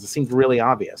these arguments. It seemed really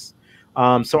obvious.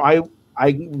 So I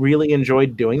really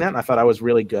enjoyed doing that, and I thought I was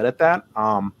really good at that.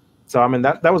 So I mean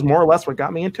that was more or less what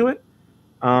got me into it.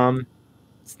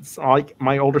 It's like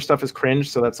my older stuff is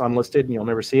cringe, so that's unlisted and you'll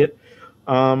never see it.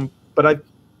 But I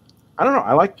don't know.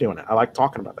 I like doing it. I like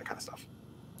talking about that kind of stuff.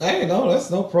 Hey, no,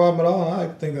 that's no problem at all. I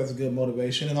think that's a good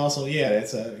motivation, and also, I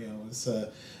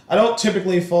don't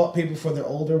typically fault people for their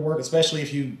older work, especially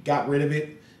if you got rid of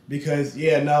it, because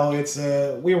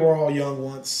we were all young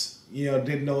once.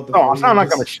 Didn't know what the.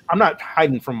 I'm not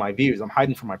hiding from my views. I'm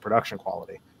hiding from my production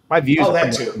quality. My views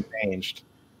have changed.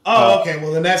 Oh, okay.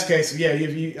 Well, in that case,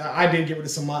 I did get rid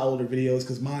of some of my older videos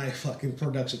because my fucking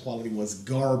production quality was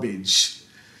garbage.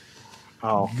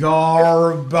 Oh,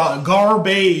 garbage!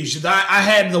 I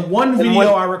had the one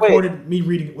video I recorded me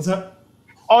reading. What's up?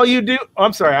 All you do?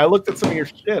 I'm sorry. I looked at some of your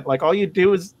shit. Like all you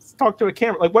do is talk to a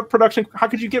camera. Like what production? How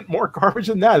could you get more garbage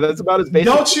than that? That's about as basic.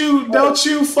 Don't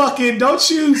you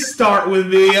start with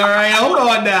me? All right, hold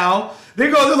on now.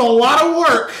 There's a lot of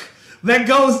work that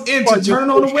goes into turning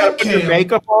on the webcam. Put your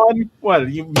makeup on.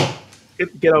 What you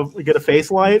get a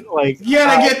face light? Like you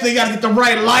gotta get the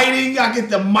right lighting. I get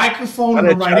the microphone in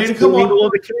the right angle. Come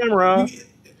on, the camera.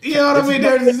 You know what I mean?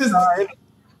 There's just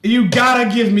you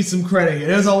gotta give me some credit.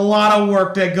 There's a lot of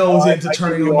work that goes into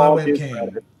turning on my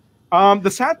webcam. The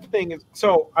sad thing is,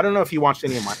 so I don't know if you watched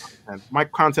any of my content. My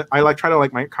content, I try to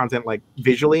like my content like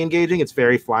visually engaging. It's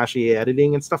very flashy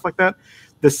editing and stuff like that.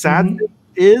 The sad thing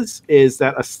is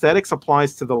that aesthetics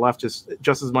applies to the left just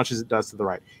as much as it does to the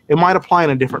right. It might apply in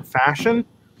a different fashion,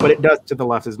 but it does to the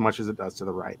left as much as it does to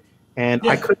the right. And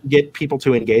I couldn't get people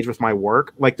to engage with my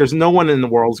work. Like, there's no one in the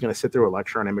world who's going to sit through a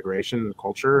lecture on immigration and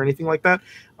culture or anything like that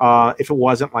if it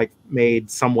wasn't like made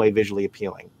some way visually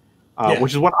appealing,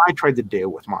 which is what I tried to do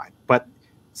with mine. But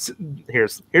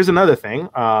here's another thing.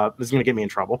 This is going to get me in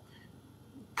trouble.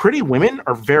 Pretty women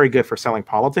are very good for selling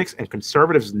politics, and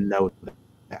conservatives know that.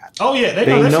 Oh yeah, they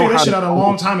know that shit out a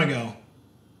long time ago.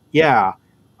 Yeah,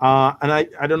 and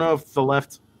I don't know if the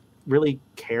left really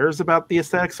cares about the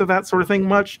aesthetics of that sort of thing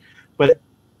much. But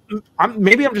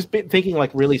maybe I'm just thinking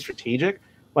like really strategic.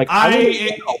 Like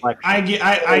I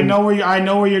know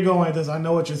where you're going with this. I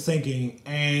know what you're thinking,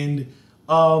 and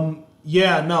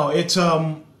it's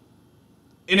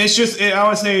and it's just I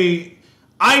would say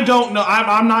I don't know.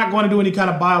 I'm not going to do any kind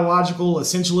of biological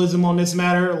essentialism on this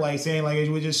matter, like saying like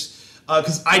we just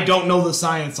because I don't know the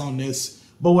science on this.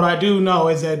 But what I do know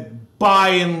is that by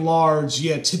and large,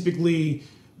 typically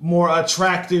more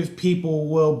attractive people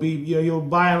will be, you'll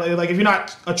buy, like if you're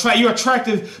not you're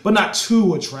attractive, but not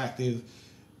too attractive.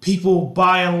 People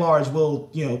by and large will,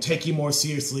 take you more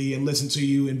seriously and listen to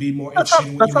you and be more interested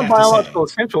in what you have to say. That's not biological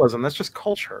essentialism. That's just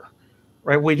culture,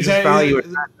 right? We just value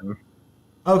attraction.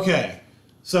 Okay.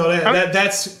 So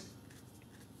that's,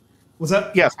 what's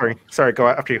that? Yeah, sorry, go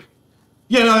after you.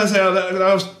 Yeah, no, that's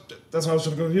what I was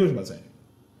confused about saying.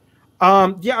 I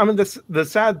mean, the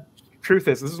sad truth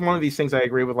is, this is one of these things I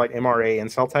agree with like MRA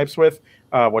incel types with,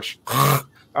 which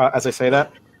as I say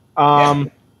that,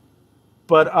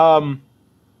 but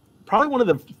probably one of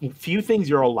the few things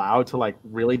you're allowed to like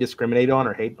really discriminate on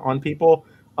or hate on people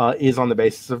is on the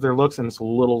basis of their looks, and it's a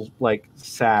little like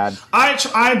sad.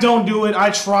 I don't do it.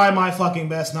 I try my fucking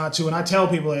best not to, and I tell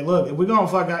people, like, look, if we're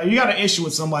gonna you got an issue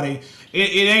with somebody,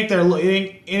 it ain't their look.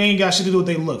 It ain't got shit to do with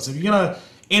their looks. If you're gonna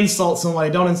insult somebody,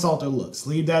 don't insult their looks.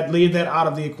 Leave that out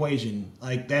of the equation.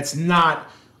 Like, that's not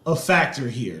a factor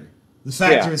here. The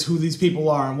factor is who these people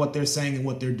are and what they're saying and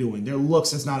what they're doing. Their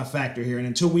looks is not a factor here. And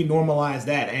until we normalize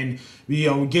that and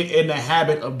get in the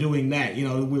habit of doing that,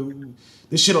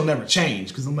 this shit'll never change.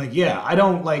 Because I'm like, I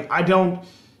don't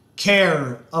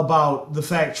care about the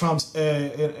fact Trump's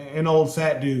an old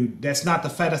fat dude. That's not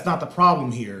the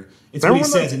problem here. It's what he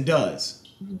says and does.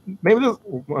 Maybe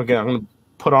again, I'm gonna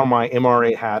put on my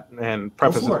MRA hat and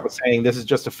preface it with saying this is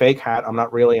just a fake hat. I'm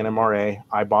not really an MRA.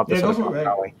 I bought this at a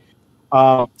rally.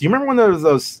 Do you remember when there was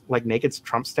those like naked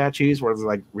Trump statues where it was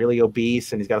like really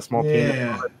obese and he's got a small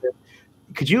penis?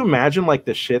 Could you imagine like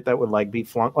the shit that would like be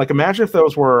flung? Like, imagine if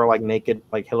those were like naked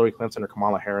like Hillary Clinton or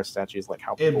Kamala Harris statues. Like,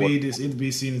 how it'd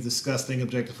be seen as disgusting,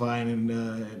 objectifying, and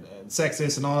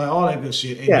sexist, and all that good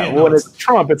shit. And when it's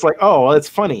Trump, it's like, oh, well, it's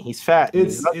funny. He's fat.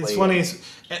 It's funny.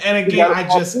 And again,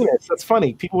 that's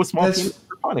funny. People with small penises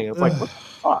are funny. It's like, what the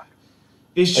fuck?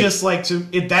 It's just like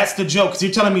that's the joke. Because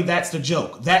you're telling me that's the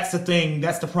joke. That's the thing.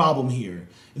 That's the problem here.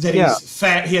 Is that he's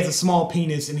fat, he has a small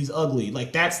penis, and he's ugly.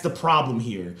 Like, that's the problem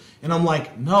here. And I'm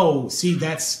like, no, see,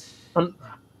 that's...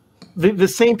 The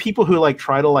same people who, like,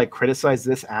 try to, like, criticize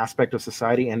this aspect of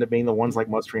society end up being the ones, like,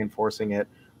 most reinforcing it.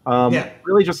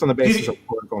 Really just on the basis of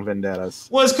political vendettas.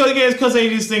 Well, it's because they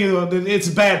just think it's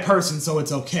a bad person, so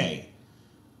it's okay.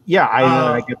 Yeah,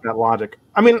 I get that logic.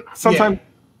 I mean, sometimes...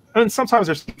 And sometimes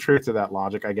there's some truth to that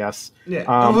logic, I guess. Yeah.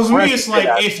 For me, it's like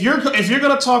if you're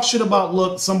gonna talk shit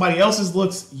about somebody else's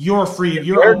looks, you're free.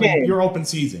 You're open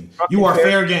season. You are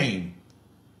fair game.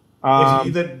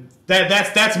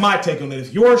 That's my take on it.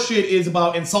 If your shit is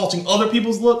about insulting other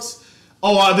people's looks,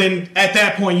 then at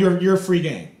that point you're free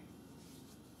game.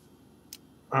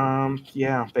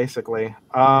 Yeah, basically.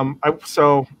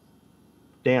 So,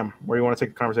 damn, where do you want to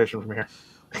take the conversation from here?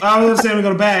 I was gonna say we're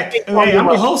gonna back. Hey, I'm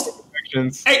the host.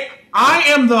 Hey, I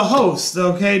am the host,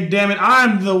 okay? Damn it,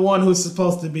 I'm the one who's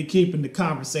supposed to be keeping the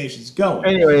conversations going.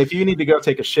 Anyway, if you need to go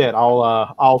take a shit,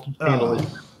 I'll handle it.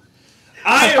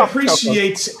 I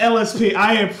appreciate LSP.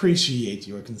 I appreciate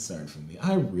your concern for me.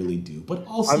 I really do. But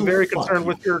also, I'm very concerned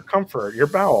with your comfort, your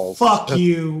bowels. Fuck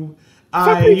you.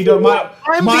 My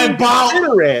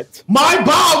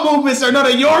bowel movements are none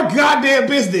of your goddamn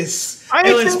business.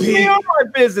 LSP. They are my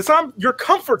business. Your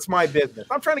comfort's my business.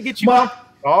 I'm trying to get you.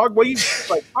 dog. What you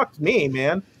like? Fuck me,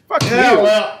 man. Fuck Yeah, you.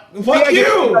 well, fuck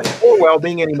you.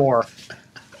 Well-being anymore.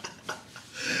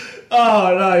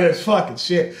 Oh no, it's fucking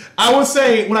shit. I would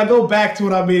say when I go back to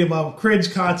what I mean about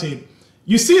cringe content,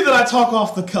 you see that I talk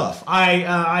off the cuff.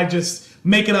 I just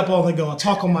make it up on the go. I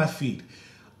talk on my feet.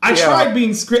 I tried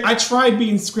being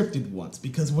scripted once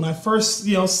because when I first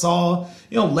saw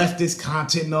leftist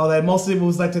content and all that, most of it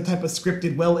was like the type of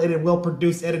scripted, well edited, well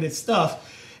produced, edited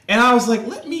stuff, and I was like,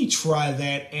 let me try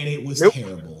that, and it was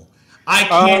terrible. I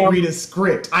can't read a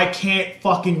script. I can't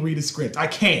fucking read a script. I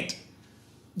can't.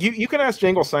 You can ask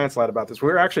Jangle Science Lad about this. We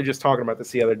were actually just talking about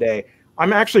this the other day.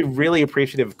 I'm actually really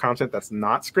appreciative of content that's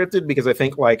not scripted because I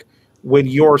think like when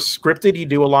you're scripted, you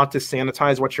do a lot to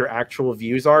sanitize what your actual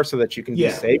views are so that you can be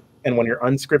safe. And when you're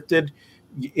unscripted,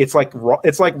 it's like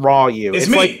raw you. It's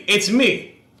me. It's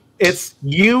me. It's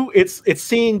you. It's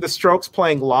seeing the Strokes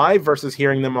playing live versus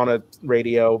hearing them on a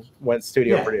radio when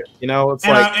studio produced. It's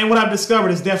and what I've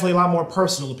discovered is definitely a lot more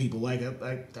personal to people.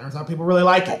 Like turns out people really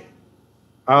like it.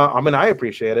 I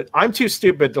appreciate it. I'm too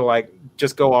stupid to like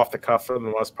just go off the cuff for the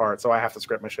most part, so I have to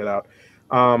script my shit out.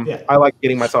 I like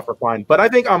getting myself refined, but I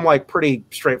think I'm like pretty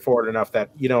straightforward enough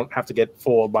that you don't have to get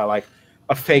fooled by like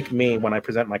a fake me when I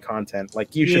present my content.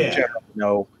 Like you should generally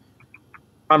know.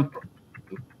 I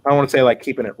don't want to say like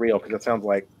keeping it real because it sounds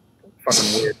like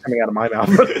fucking weird coming out of my mouth.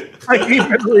 But I keep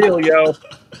it real, yo.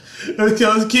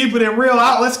 Let's keep it real.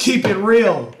 Let's keep it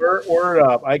real. Word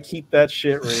up. I keep that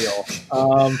shit real.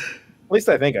 At least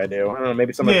I think I do. I don't know.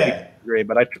 Maybe some people agree,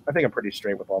 but I think I'm pretty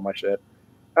straight with all my shit.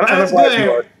 That's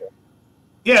good.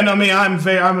 Yeah, no, I mean,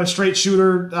 I'm a straight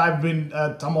shooter. I've been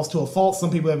almost to a fault.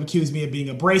 Some people have accused me of being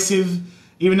abrasive,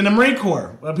 even in the Marine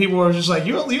Corps. People are just like,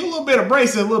 you're a little bit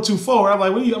abrasive, a little too forward. I'm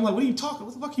like, what are you talking?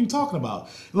 What the fuck are you talking about?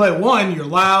 Like, 1, you're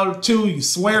loud. 2, you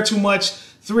swear too much.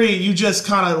 3, you just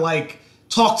kind of like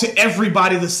talk to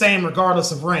everybody the same,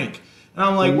 regardless of rank. And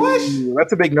I'm like, what?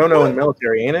 That's a big no-no in the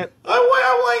military, ain't it?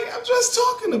 I'm just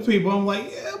talking to people. I'm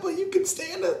like, yeah, but you can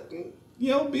stand up, be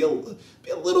a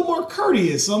little more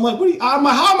courteous. So I'm like, how am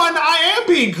I? I am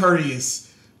being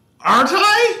courteous, aren't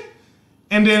I?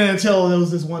 And then until there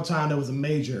was this one time, there was a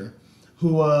major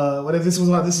who, this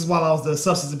is while I was the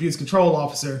substance abuse control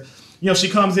officer. She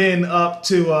comes in up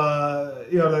to,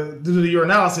 to do the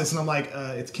urinalysis, and I'm like,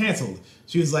 it's canceled.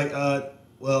 She was like,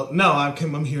 well, no,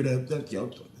 I'm here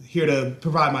to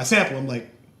provide my sample. I'm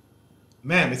like,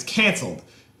 ma'am, it's canceled.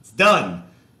 It's done.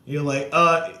 You're like,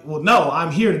 well, no,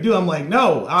 I'm here to do it. I'm like,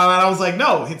 no. I was like,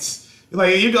 no, it's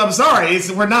like, I'm sorry.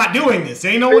 We're not doing this.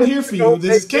 Ain't no one here for you.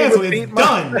 This is canceled. It's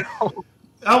done.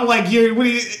 I'm like, what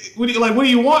do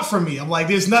you want from me? I'm like,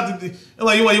 there's nothing.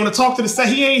 Like, you want to talk to the staff?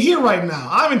 He ain't here right now.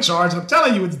 I'm in charge. I'm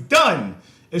telling you, it's done.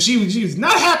 And she was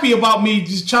not happy about me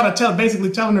just trying to basically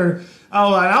telling her.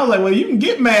 I was like, well, you can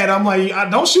get mad. I'm like,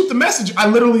 don't shoot the messenger. I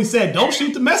literally said, don't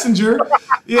shoot the messenger.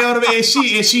 You know what I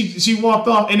mean? And she walked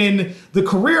off. And then the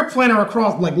career planner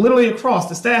literally across,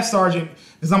 the staff sergeant,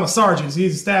 because I'm a sergeant, so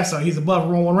he's a staff sergeant. He's above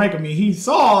one rank of me. He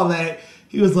saw that.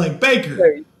 He was like,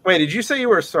 Baker. Wait, did you say you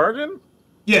were a sergeant?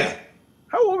 Yeah.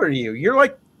 How old are you? You're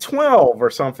like 12 or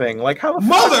something. Like, how the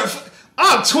fuck?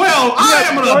 I'm 12. I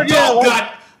am an adult.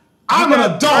 I'm an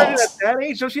adult. At that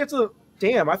age, don't you have to?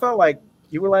 Damn, I thought like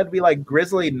you were allowed to be like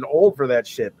grizzly and old for that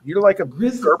shit. You're like a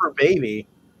Gerber baby.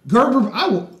 Gerber,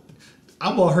 I'm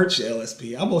gonna hurt you,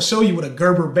 LSP. I'm gonna show you what a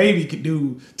Gerber baby can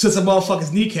do to some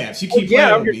motherfuckers' kneecaps. You keep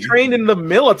playing with me. You're trained in the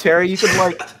military. You can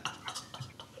like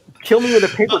kill me with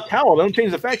a paper towel. Don't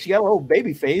change the fact you got a little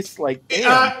baby face. Like, damn.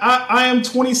 I am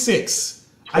 26.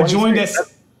 I joined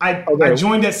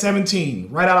at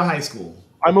 17, right out of high school.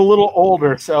 I'm a little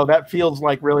older, so that feels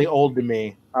like really old to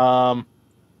me.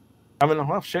 I mean,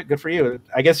 well, shit, good for you.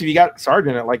 I guess if you got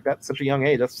sergeant at like that such a young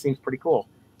age, that seems pretty cool.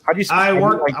 How do you? I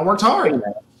worked hard.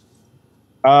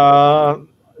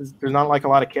 There's not like a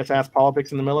lot of kiss-ass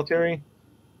politics in the military.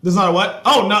 There's not a what?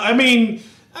 Oh no, I mean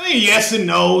yes and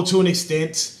no to an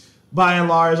extent. By and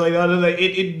large, like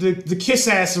the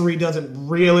kiss-assery doesn't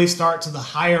really start to the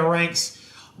higher ranks,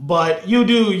 but you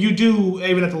do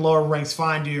even at the lower ranks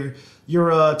find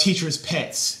your teacher's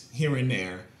pets here and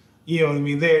there. You know what I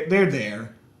mean? They're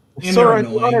there. And sir,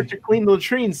 I'm honored to clean the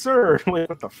latrine, sir.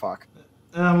 What the fuck?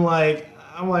 And I'm like,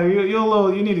 you're a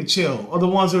little. You need to chill. Or the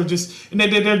ones who are just, and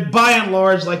they're by and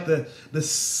large like the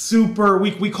super.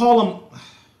 We call them.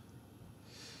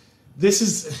 This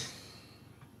is.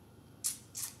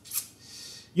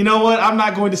 You know what? I'm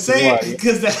not going to say it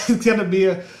because that's going to be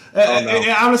I'm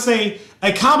going to say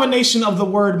a combination of the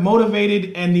word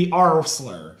motivated and the R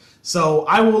slur. So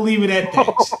I will leave it at that.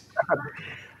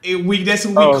 That's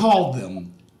what we called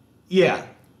them. Yeah.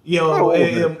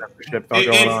 Going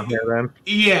on here, then.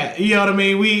 Yeah, you know what I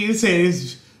mean. We say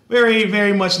it's very,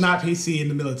 very much not PC in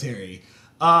the military,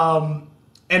 and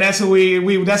that's what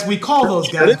we call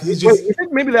those guys. You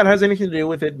think maybe that has anything to do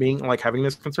with it being like having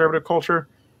this conservative culture?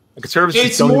 It's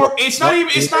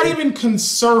not even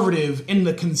conservative in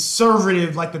the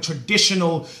conservative, like the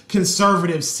traditional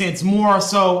conservative sense. More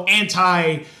so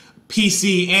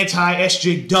anti-PC,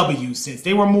 anti-SJW sense.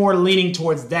 They were more leaning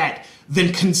towards that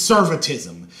than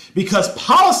conservatism, because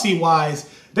policy-wise,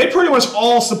 they pretty much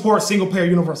all support single-payer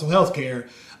universal health care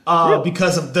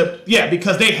because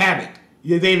they have it.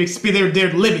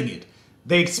 They're living it.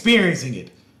 They're experiencing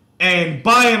it, and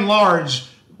by and large,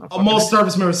 most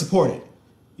service members support it.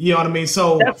 You know what I mean?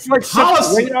 So that's like such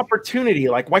a great opportunity.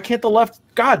 Like, why can't the left?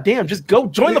 God damn, just go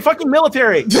join the fucking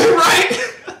military, right?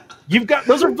 You've got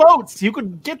those are votes. You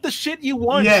could get the shit you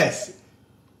want. Yes.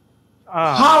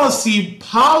 Policy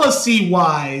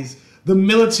wise, the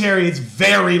military is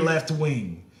very left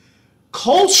wing.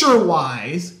 Culture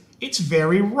wise, it's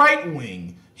very right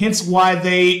wing. Hence why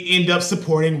they end up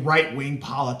supporting right wing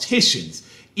politicians,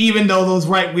 even though those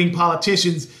right wing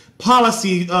politicians. The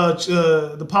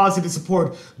policy to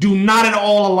support do not at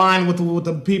all align with what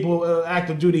the people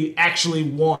active duty actually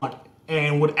want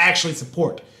and would actually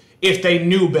support if they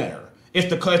knew better, if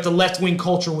the left-wing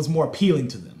culture was more appealing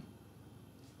to them.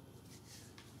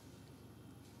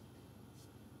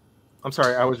 I'm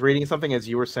sorry, I was reading something as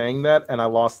you were saying that, and I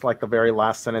lost like the very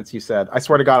last sentence you said. I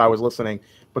swear to God, I was listening,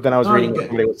 but then I was reading what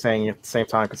somebody was saying at the same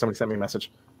time because somebody sent me a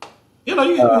message.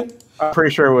 I'm pretty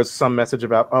sure it was some message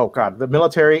about, oh God, the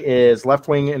military is left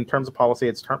wing in terms of policy,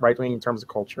 it's right wing in terms of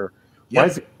culture. Why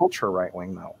is the culture right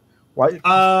wing though? Why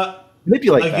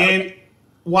manipulate again? That?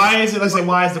 Why is it? Let's say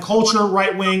why is the culture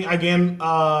right wing again?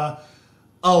 A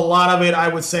lot of it, I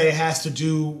would say, has to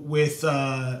do with,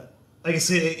 like I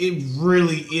said, it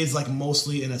really is like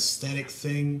mostly an aesthetic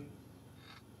thing.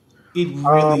 It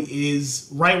really is.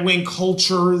 Right wing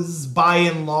cultures, by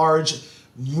and large,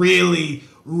 really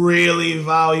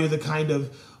value the kind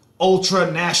of ultra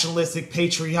nationalistic,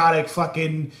 patriotic,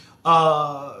 fucking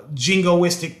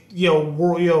jingoistic,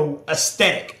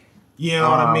 aesthetic. You know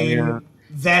what I mean? Yeah.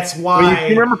 That's why. Well,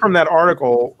 you remember from that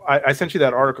article? I sent you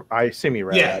that article. I assume you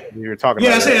read that. You were talking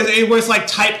about. Yeah, it was like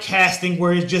typecasting,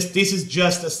 where this is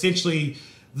just essentially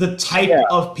the type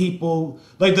of people,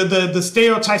 like the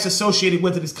stereotypes associated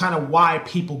with it is kind of why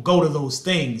people go to those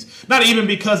things. Not even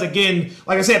because, again,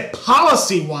 like I said,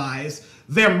 policy wise.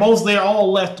 They're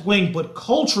all left wing, but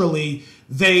culturally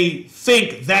they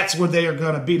think that's where they are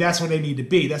going to be. That's where they need to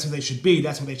be. That's where they should be.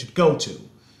 That's where they should go to.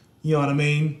 You know what I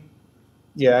mean?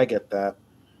 Yeah, I get that.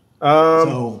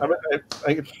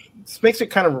 This makes it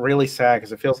kind of really sad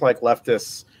because it feels like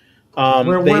leftists.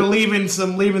 We're leaving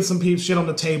some people shit on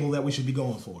the table that we should be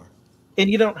going for. And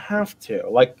you don't have to.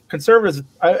 Like conservatives,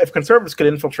 if conservatives could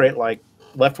infiltrate like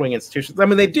left-wing institutions, I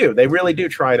mean, they do. They really do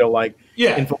try to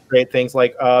infiltrate things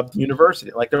like the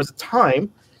university. Like there was a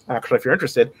time, actually, if you're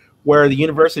interested, where the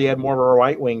university had more of a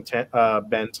right-wing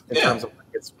bent in terms of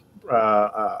its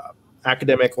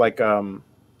academic, like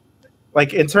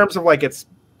in terms of like its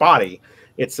body,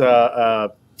 its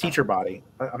teacher body.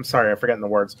 I'm sorry, I'm forgetting the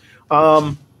words.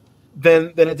 Than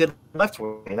it did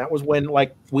left-wing. And that was when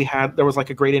there was like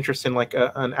a great interest in like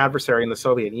an adversary in the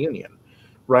Soviet Union.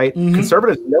 Right,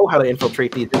 conservatives know how to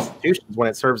infiltrate these institutions when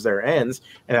it serves their ends,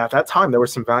 and at that time there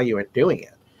was some value in doing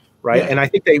it, right? And I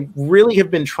think they really have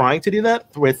been trying to do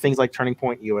that with things like Turning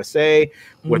Point USA,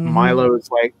 with Milo's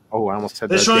I almost said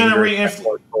they're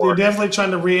definitely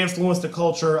trying to re-influence the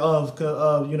culture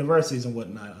of universities and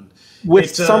whatnot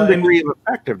with some degree of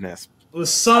effectiveness. With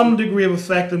some degree of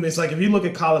effectiveness, like if you look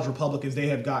at college Republicans, they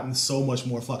have gotten so much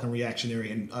more fucking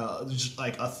reactionary and just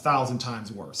like 1,000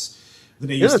 times worse than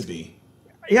they used to be.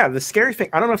 Yeah, the scary thing,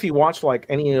 I don't know if you watch like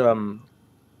any of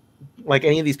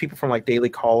these people from like Daily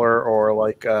Caller or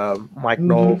like Mike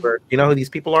Knowles, or you know who these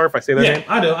people are if I say their name?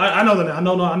 I do. I know them. I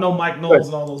know Mike Knowles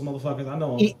and all those motherfuckers. I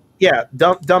know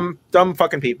them. Dumb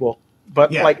fucking people.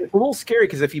 But like it's a little scary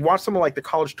because if you watch some of like the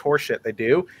college tour shit they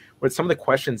do, with some of the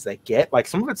questions they get, like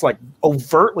some of it's like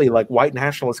overtly like white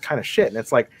nationalist kind of shit, and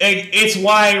it's like it's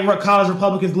why college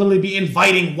Republicans literally be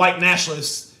inviting white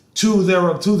nationalists to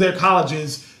their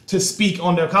colleges to speak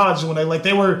on their colleges when they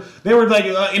were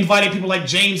inviting people like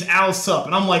James Alsup,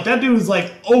 and I'm like, that dude's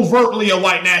like overtly a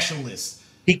white nationalist.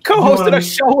 He co-hosted a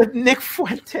show with Nick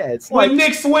Fuentes. Like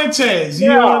Nick Fuentes, you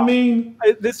know what I mean?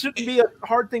 This shouldn't be a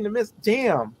hard thing to miss.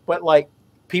 Damn, but like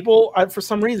people, for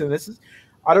some reason, is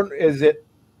it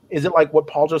like what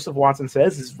Paul Joseph Watson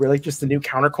says is really just the new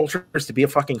counterculture is to be a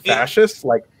fucking fascist?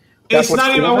 It's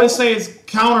not even. I would say it's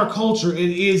counterculture.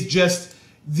 It is just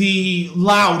the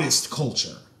loudest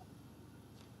culture.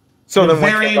 So They're then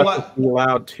why very can't leftists be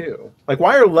loud too? Like,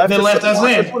 why are leftists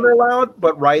obnoxious when they're loud,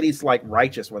 but righties like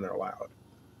righteous when they're loud?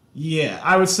 Yeah,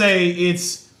 I would say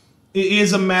it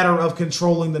is a matter of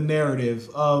controlling the narrative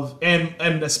of and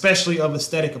especially of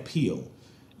aesthetic appeal.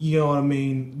 You know what I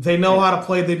mean? They know how to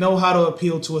play. They know how to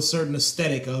appeal to a certain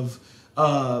aesthetic of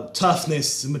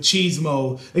toughness,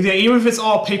 machismo. Even if it's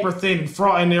all paper thin and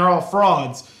fraud, and they're all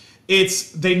frauds,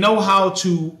 they know how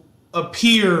to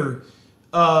appear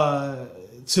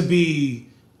to be,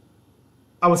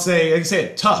 I would say, like I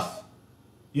said, tough.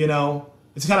 You know,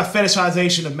 it's kind of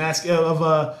fetishization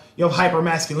of hyper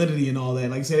masculinity and all that.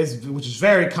 Like I said, which is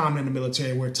very common in the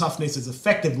military, where toughness is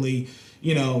effectively,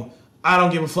 you know, I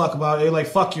don't give a fuck about it. Like,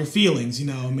 fuck your feelings. You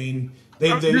know, I mean,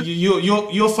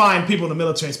 you'll find people in the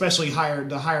military, especially the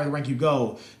higher the rank you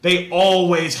go, they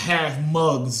always have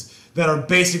mugs that are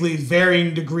basically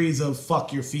varying degrees of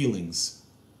fuck your feelings.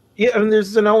 Yeah, I mean,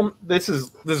 there's an element. This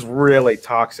is really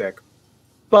toxic,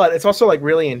 but it's also like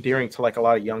really endearing to like a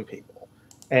lot of young people,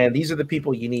 and these are the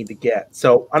people you need to get.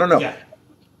 So I don't know. Yeah.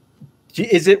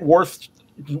 Is it worth?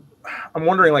 I'm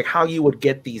wondering like how you would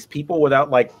get these people without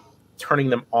like turning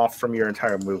them off from your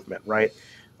entire movement, right?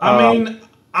 I mean,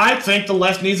 I think the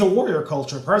left needs a warrior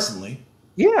culture, personally.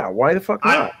 Yeah, why the fuck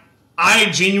not? I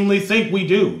genuinely think we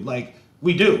do. Like,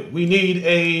 we do. We need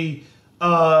a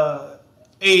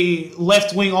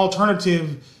left-wing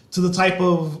alternative to the type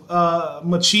of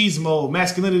machismo,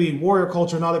 masculinity, warrior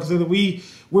culture, and all that. Because the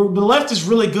left is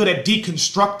really good at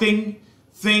deconstructing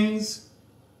things,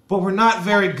 but we're not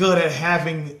very good at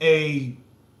having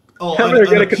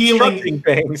constructing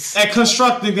things.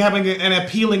 Having an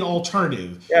appealing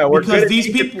alternative. Yeah, we're good at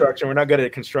deconstruction. We're not good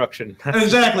at construction.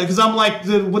 Exactly, because I'm like,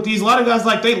 with these, a lot of guys,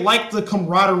 like, they like the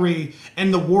camaraderie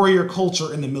and the warrior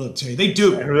culture in the military. They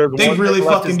do. They really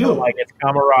fucking do. Like, it's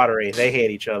camaraderie. They hate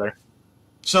each other.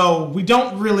 So we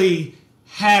don't really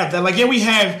have that. Like, yeah, we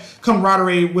have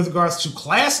camaraderie with regards to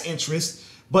class interests,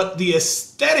 but the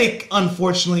aesthetic,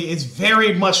 unfortunately, is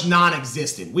very much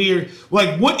non-existent. We're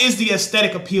like, what is the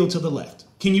aesthetic appeal to the left?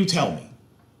 Can you tell me?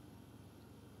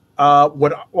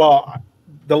 Well,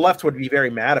 the left would be very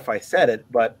mad if I said it,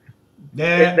 but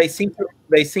they seem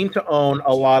to own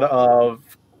a lot of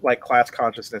like class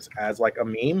consciousness as like a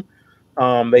meme.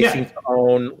 They seem to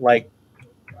own like,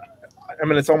 I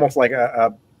mean, it's almost like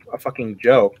a fucking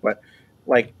joke, but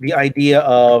like the idea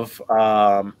of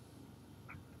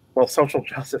well, social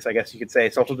justice, I guess you could say,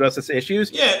 social justice issues.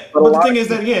 Yeah, but the thing is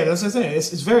that, that's what I'm saying.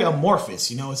 It's very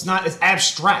amorphous, you know. It's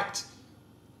abstract.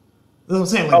 That's what I'm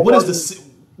saying. Like, what is the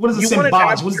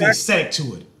symbology? What is the aesthetic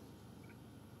to it?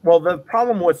 Well, the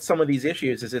problem with some of these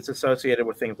issues is it's associated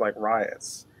with things like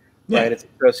riots. Yeah. Right? It's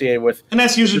associated with, and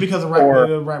that's usually because of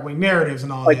right-wing narratives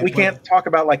and all like, that. We can't talk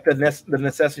about like the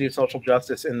necessity of social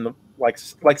justice in the like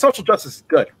social justice is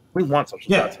good. We want social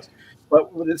justice. But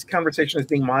this conversation is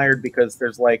being mired because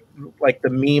there's like the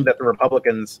meme that the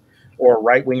Republicans or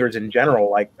right wingers in general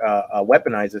like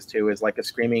weaponizes to is like a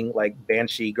screaming like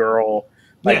banshee girl,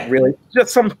 like really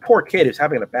just some poor kid who's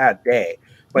having a bad day.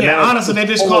 But honestly, they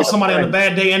just called somebody on a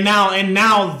bad day, and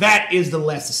now that is the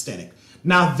left aesthetic.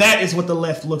 Now that is what the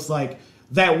left looks like.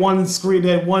 That one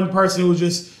one person who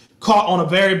just caught on a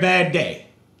very bad day.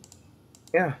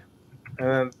 Yeah,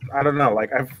 I don't know.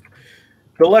 Like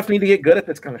the left need to get good at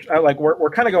this kind of like we're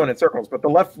kind of going in circles, but the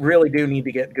left really do need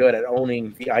to get good at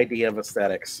owning the idea of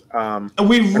aesthetics. And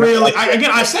we really,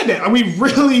 I said that, we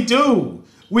really do.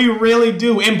 We really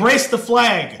do. Embrace the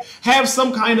flag. Have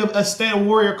some kind of aesthetic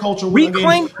warrior culture.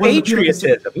 Reclaim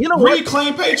patriotism. You know what?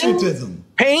 Reclaim patriotism.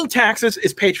 Paying taxes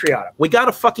is patriotic. We got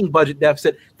a fucking budget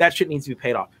deficit. That shit needs to be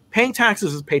paid off. Paying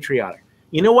taxes is patriotic.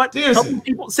 You know what? Helping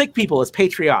sick people is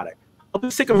patriotic.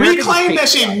 Reclaim that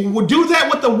shit. Do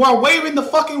that while waving the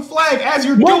fucking flag as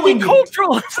you're doing it.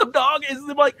 Multiculturalism, dog, is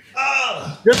like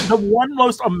the one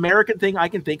most American thing I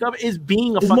can think of is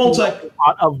being a fucking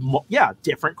pot of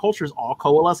different cultures all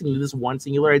coalescing into this one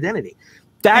singular identity.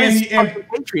 That is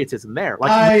patriotism there.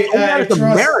 Like that's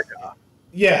America.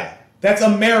 Yeah, that's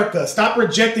America. Stop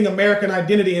rejecting American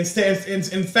identity and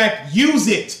in fact use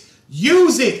it.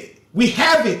 Use it. We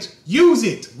have it. Use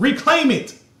it. Reclaim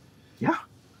it. Yeah.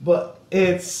 But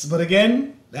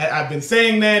again, I've been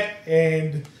saying that,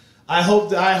 and I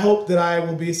hope that I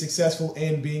will be successful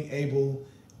in being able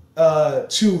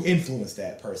to influence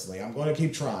that personally. I'm going to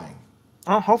keep trying.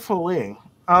 Oh, hopefully.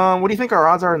 What do you think our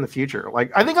odds are in the future?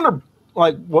 Like, I think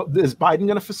what is Biden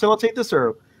going to facilitate this,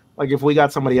 or like if we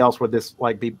got somebody else, would this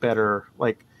like be better?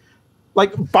 Like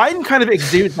Biden kind of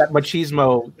exudes that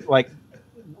machismo like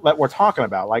that we're talking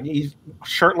about. Like he's a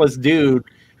shirtless dude.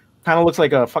 kind of looks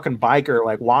like a fucking biker,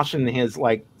 like washing his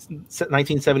like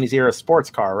 1970s era sports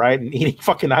car, right, and eating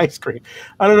fucking ice cream.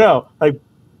 I don't know, like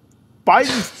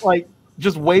Biden's like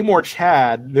just way more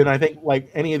Chad than I think like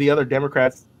any of the other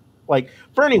Democrats. Like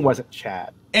Bernie wasn't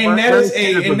Chad, and that is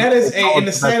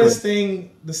the saddest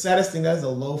thing. The saddest thing, that is a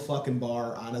low fucking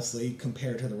bar, honestly,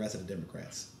 compared to the rest of the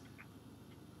Democrats.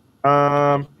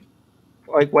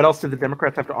 Like what else did the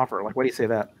Democrats have to offer? Like, what do you say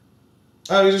that?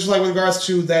 Just like with regards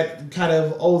to that kind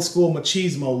of old school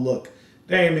machismo look,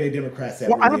 there ain't many Democrats that.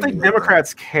 Well, I don't think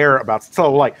Democrats care about.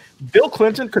 So, like, Bill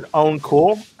Clinton could own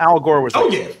cool. Al Gore was. Oh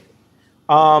yeah.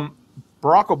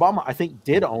 Barack Obama, I think,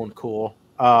 did own cool.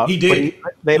 He did.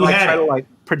 They try to like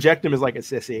project him as like a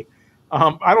sissy.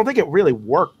 I don't think it really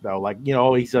worked though. Like, you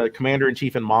know, he's a commander in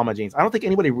chief in mama jeans. I don't think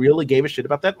anybody really gave a shit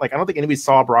about that. Like, I don't think anybody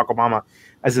saw Barack Obama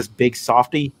as this big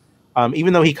softy.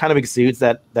 Even though he kind of exudes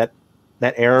that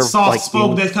air of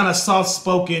that kind of soft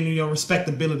spoken, you know,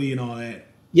 respectability and all that.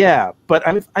 Yeah, but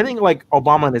I think like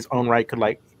Obama in his own right could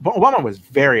like. Obama was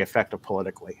very effective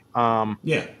politically.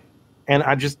 Yeah, and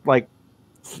I just like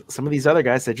some of these other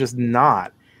guys, they're just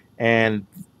not. And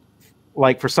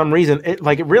like for some reason, it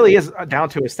really is down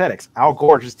to aesthetics. Al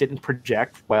Gore just didn't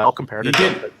project well compared to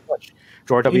George W. Bush.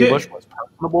 George W. Bush was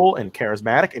personable and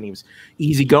charismatic, and he was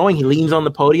easygoing. He leans on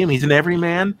the podium. He's an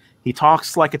everyman. He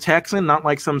talks like a Texan, not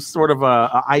like some sort of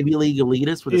a Ivy League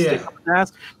elitist with a stick up his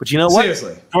ass. But you know what?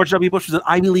 Seriously. George W. Bush was an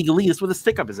Ivy League elitist with a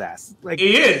stick up his ass. Like,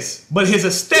 he is, but his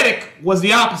aesthetic was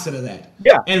the opposite of that.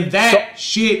 Yeah. And that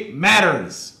shit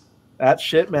matters. That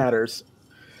shit matters.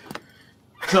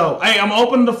 So, hey, I'm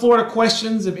opening the floor to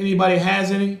questions if anybody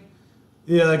has any.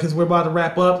 Yeah, because we're about to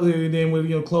wrap up. Then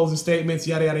we're closing statements,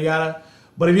 yada, yada, yada.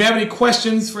 But if you have any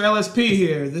questions for LSP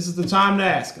here, this is the time to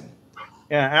ask them.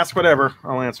 Yeah, ask whatever.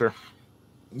 I'll answer.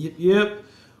 Yep.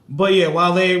 But yeah,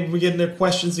 while we're getting their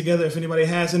questions together, if anybody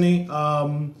has any,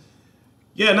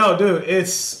 dude,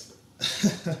 it's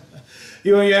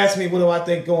you ask me what do I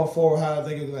think going forward, how I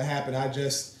think it's gonna happen. I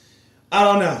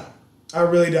don't know. I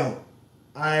really don't.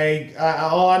 I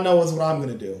all I know is what I'm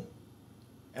gonna do.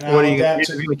 And what are you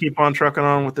gonna keep on trucking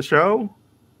on with the show?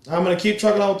 I'm going to keep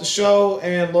trucking on with the show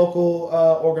and local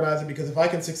organizing, because if I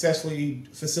can successfully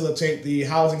facilitate the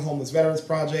Housing Homeless Veterans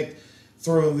Project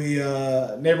through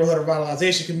the Neighborhood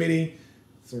Revitalization Committee,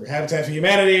 through Habitat for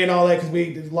Humanity and all that, because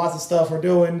there's lots of stuff we're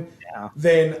doing,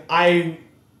 then I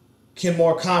can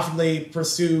more confidently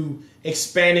pursue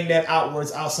expanding that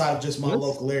outwards outside of just my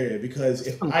local area. Because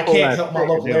if I can't help my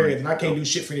local area, then I can't do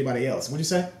shit for anybody else. What'd you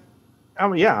say?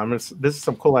 This is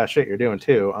some cool ass shit you're doing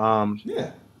too.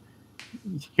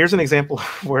 Here's an example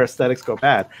where aesthetics go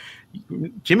bad.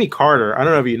 Jimmy Carter, I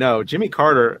don't know if you know, Jimmy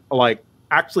Carter like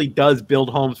actually does build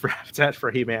homes for Habitat for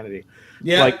Humanity.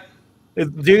 Yeah, like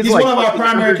dude's he's like one of our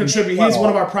primary contributors. He's one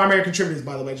of our primary contributors,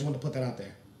 by the way. I just want to put that out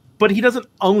there. But he doesn't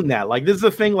own that. Like, this is the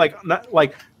thing. Like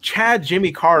Chad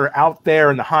Jimmy Carter out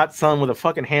there in the hot sun with a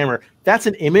fucking hammer. That's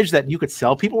an image that you could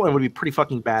sell people and would be pretty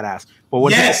fucking badass. But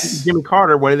when Jimmy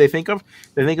Carter, what do they think of?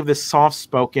 They think of this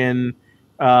soft-spoken,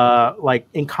 like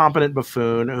incompetent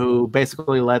buffoon who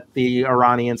basically let the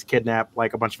Iranians kidnap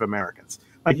like a bunch of Americans.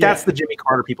 Like that's the Jimmy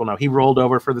Carter people know. He rolled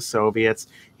over for the Soviets.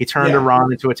 He turned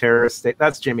Iran into a terrorist state.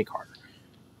 That's Jimmy Carter.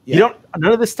 Yeah.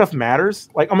 None of this stuff matters.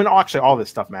 Like, I mean, actually all this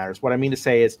stuff matters. What I mean to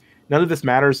say is none of this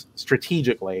matters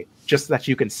strategically, just that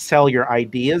you can sell your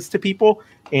ideas to people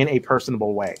in a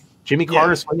personable way. Jimmy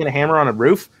Carter swinging a hammer on a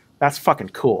roof, that's fucking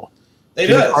cool.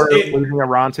 Jimmy Carter losing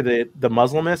Iran to the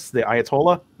Muslimists, the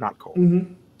Ayatollah, not cool.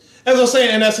 Mm-hmm. As I was saying,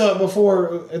 and that's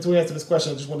before as we answer this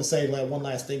question, I just want to say like one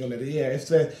last thing on it. Yeah, if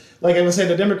like I was saying,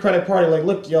 the Democratic Party, like,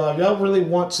 look, y'all, if y'all really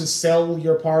want to sell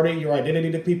your party, your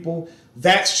identity to people,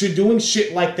 doing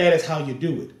shit like that is how you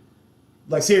do it.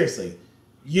 Like, seriously,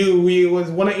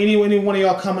 any one of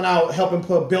y'all coming out helping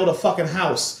build a fucking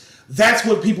house. That's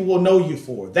what people will know you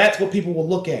for. That's what people will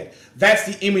look at. That's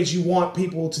the image you want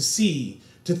people to see,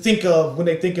 to think of when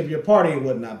they think of your party and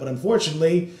whatnot. But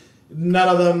unfortunately, none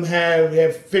of them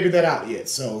have figured that out yet.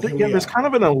 So there's kind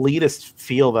of an elitist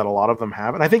feel that a lot of them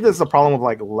have, and I think this is a problem with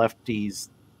like lefties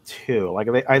too. Like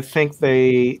I think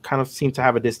they kind of seem to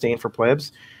have a disdain for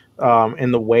plebs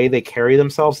in the way they carry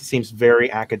themselves. It seems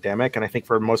very academic, and I think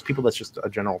for most people that's just a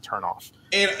general turnoff.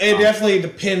 It definitely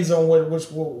depends on which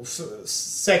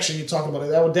section you're talking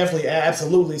about. I would definitely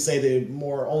absolutely say the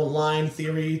more online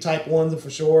theory type ones for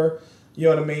sure. You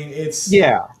know what I mean?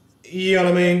 You know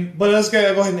what I mean? But let's go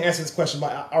ahead and answer this question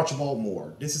by Archibald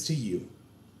Moore. This is to you.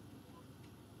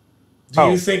 Do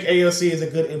you think AOC is a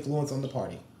good influence on the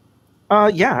party?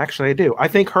 Yeah, actually I do. I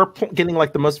think her getting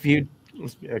like the most viewed,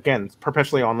 again, it's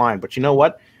perpetually online, but you know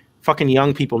what? Fucking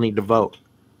young people need to vote.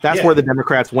 That's where the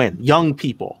Democrats win. Young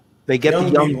people. They get the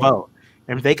young vote.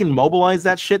 And if they can mobilize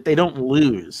that shit, they don't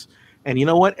lose. And you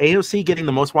know what? AOC getting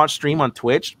the most watched stream on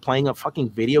Twitch, playing a fucking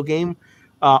video game.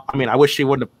 I mean, I wish she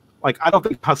wouldn't have. Like, I don't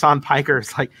think Hassan Piker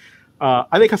is like.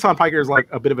 I think Hassan Piker is like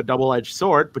a bit of a double-edged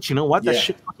sword, but you know what? That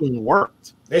shit fucking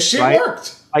worked. That shit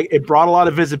worked. Like, it brought a lot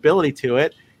of visibility to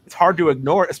it. It's hard to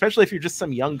ignore, especially if you're just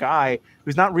some young guy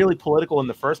who's not really political in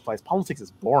the first place. Politics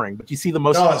is boring, but you see the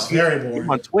most it's very boring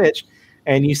on Twitch,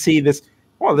 and you see this.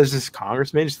 Well, there's this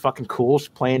congressman just fucking cool,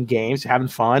 just playing games, having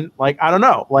fun. Like, I don't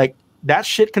know, like that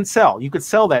shit can sell. You could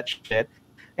sell that shit,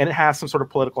 and it has some sort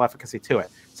of political efficacy to it.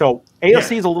 So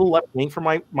AOC is a little left wing for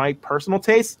my personal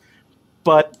taste,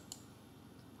 but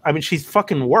I mean, she's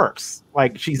fucking works.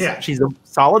 Like she's a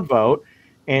solid vote,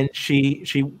 and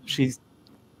she's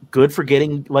good for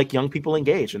getting like young people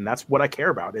engaged, and that's what I care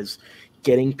about is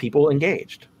getting people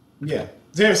engaged. Yeah,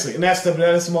 seriously, and that's the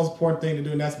most important thing to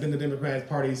do, and that's been the Democratic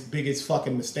Party's biggest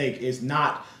fucking mistake is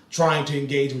not trying to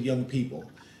engage with young people.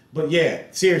 But yeah,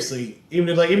 seriously, even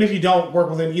if you don't work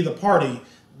within either party,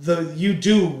 you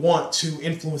do want to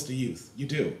influence the youth. You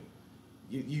do.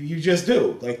 You just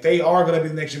do. Like, they are going to be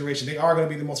the next generation. They are going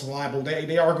to be the most reliable.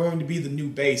 They are going to be the new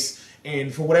base.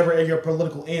 And for whatever your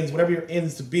political ends, whatever your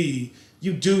ends to be,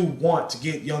 you do want to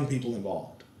get young people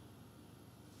involved.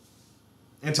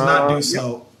 And to not do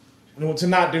so,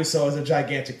 is a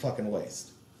gigantic fucking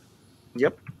waste.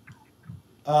 Yep.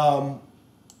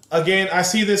 Again, I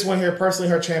see this one here personally,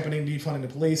 her championing defunding the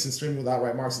police and streaming with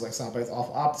outright Marxists like soundbites off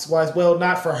optics-wise. Well,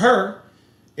 not for her.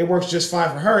 It works just fine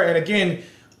for her. And again,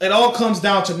 it all comes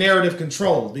down to narrative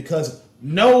control because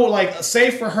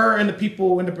safe for her and the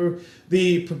people in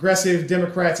the progressive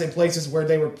Democrats in places where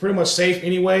they were pretty much safe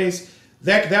anyways,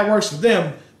 that works for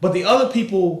them. But the other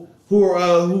people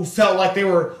who felt like they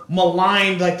were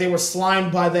maligned, like they were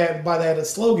slimed by that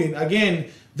slogan, again,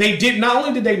 not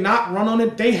only did they not run on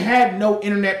it, they had no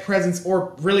internet presence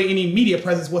or really any media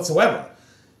presence whatsoever.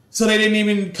 So they didn't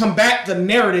even combat the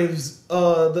narratives,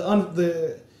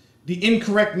 the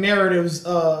incorrect narratives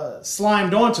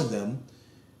slimed onto them,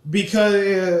 which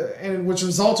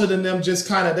resulted in them just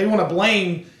kind of, they want to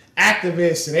blame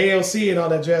activists and AOC and all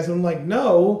that jazz. And I'm like,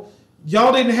 no,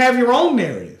 y'all didn't have your own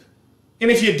narrative. And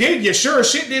if you did, you sure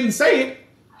as shit didn't say it.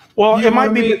 Well, it might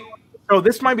be. So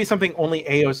this might be something only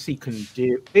AOC can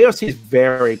do. AOC is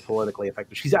very politically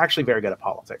effective. She's actually very good at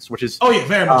politics, which is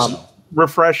very much so.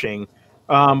 Refreshing.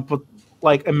 But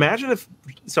like, imagine if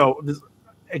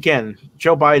again,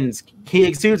 Joe Biden's he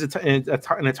exudes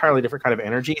an entirely different kind of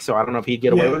energy. So I don't know if he'd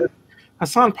get away with it.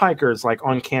 Hassan Piker is like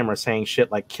on camera saying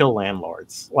shit like "kill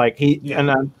landlords." Like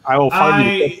and I will find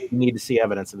you need to see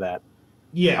evidence of that.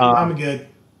 Yeah, I'm good.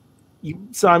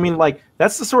 So I mean, like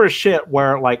that's the sort of shit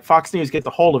where like Fox News gets a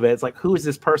hold of it. It's like, who is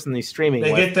this person he's streaming?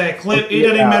 They get that clip. It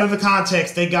doesn't even matter the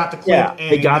context. They got the clip,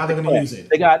 and now they're going to use it.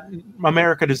 They got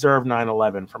America Deserved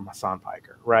 9/11 from Hassan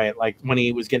Piker, right? Like when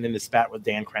he was getting into spat with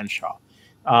Dan Crenshaw.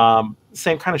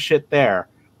 Same kind of shit there.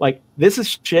 Like this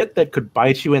is shit that could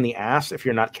bite you in the ass if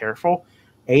you're not careful.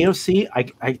 AOC,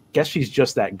 I guess she's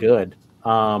just that good.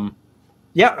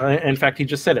 Yeah, in fact, he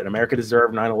just said it. America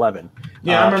Deserved 9/11.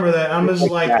 Yeah, I remember that. I'm just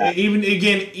like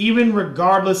even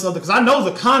regardless of because I know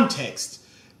the context,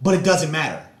 but it doesn't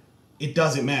matter. It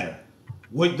doesn't matter.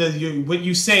 What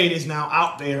you said is now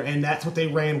out there, and that's what they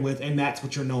ran with, and that's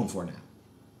what you're known for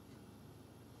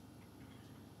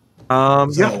now.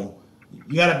 So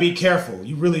you got to be careful.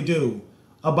 You really do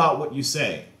about what you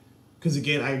say, because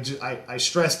again, I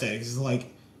stress that it's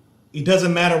like it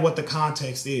doesn't matter what the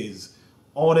context is.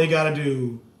 All they got to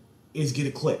do is get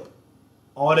a clip.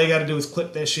 All they got to do is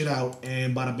clip that shit out,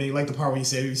 and bada bing, like the part where he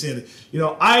said,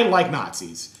 I like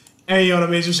Nazis. And you know what I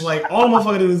mean? It's just like, all the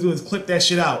motherfucker do is clip that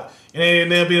shit out. And then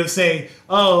they'll be able to say,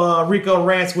 Rico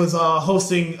Rance was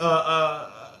hosting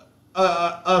a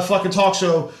fucking talk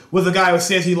show with a guy who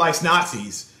says he likes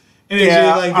Nazis. And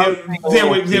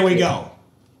there we go.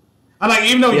 I like,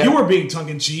 even though you were being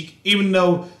tongue-in-cheek, even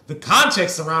though the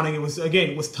context surrounding it was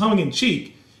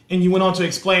tongue-in-cheek, and you went on to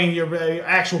explain your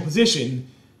actual position,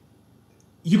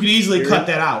 you could easily cut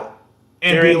that out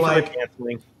and be like,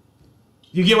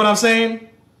 you get what I'm saying?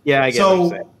 Yeah, I get what you're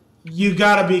saying. You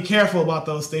got to be careful about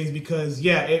those things because,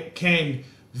 it can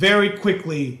very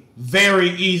quickly, very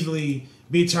easily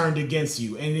be turned against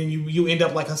you. And then you end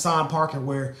up like Hassan Piker,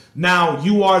 where now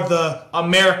you are the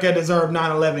America Deserved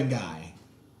 9/11 guy.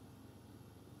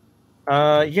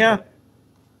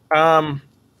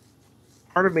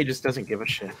 Part of me just doesn't give a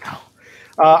shit.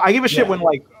 I give a shit when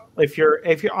like if you're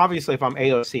obviously if I'm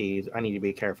AOC, I need to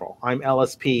be careful. I'm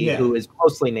LSP, who is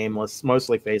mostly nameless,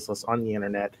 mostly faceless on the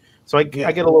internet, so I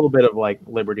get a little bit of like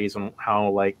liberties on how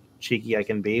like cheeky I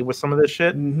can be with some of this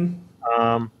shit.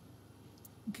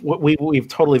 we've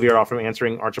totally veered off from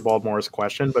answering Archibald Moore's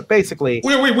question, but basically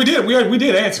we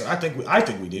did answer. I think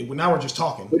we did. But now we're just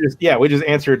talking. We just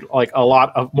answered like a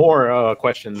lot of more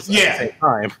questions at the same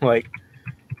time. Like,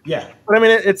 yeah, but I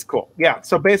mean it's cool. Yeah.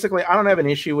 So basically, I don't have an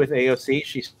issue with AOC.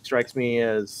 She strikes me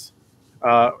as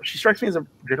a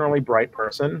generally bright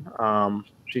person.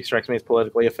 She strikes me as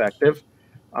politically effective.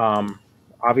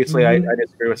 Obviously, I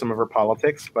disagree with some of her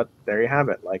politics, but there you have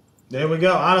it. Like, there we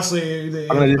go. Honestly,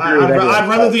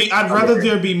 I'd rather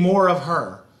there be more of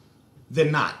her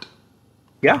than not.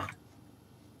 Yeah,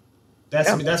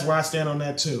 that's where I stand on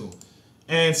that too.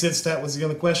 And since that was the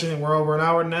other question, and we're over an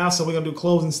hour now, so we're gonna do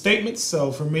closing statements.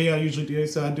 So for me, I usually do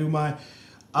this. I do my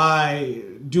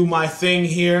thing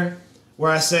here,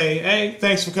 where I say, "Hey,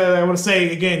 thanks for coming." I want to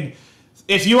say again,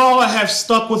 if you all have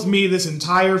stuck with me this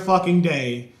entire fucking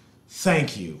day,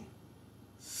 thank you.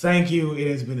 Thank you. It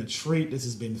has been a treat. This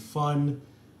has been fun.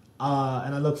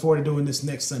 And I look forward to doing this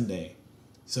next Sunday.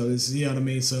 So this is, you know what I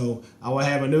mean? So I will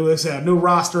have a new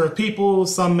roster of people.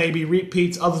 Some may be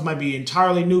repeats. Others might be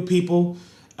entirely new people.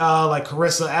 Like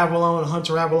Carissa Avalon,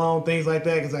 Hunter Avalon, things like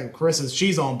that. Because like Carissa,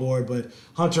 she's on board, but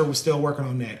Hunter was still working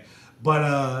on that. But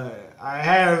I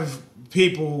have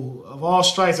people of all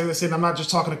stripes. Like I said, I'm not just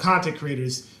talking to content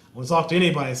creators. I want to talk to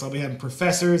anybody. So I'll be having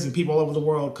professors and people all over the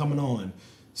world coming on.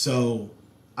 So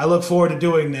I look forward to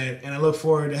doing that, and I look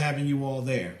forward to having you all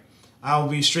there. I will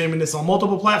be streaming this on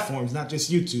multiple platforms, not just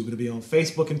YouTube. It'll be on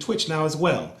Facebook and Twitch now as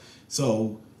well.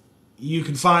 So you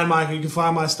can find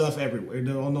my stuff everywhere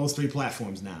on those 3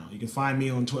 platforms now. You can find me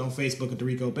on Facebook at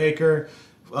Dorico Baker,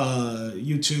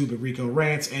 YouTube at Rico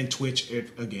Rants, and Twitch at,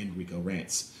 again, Rico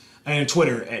Rants, and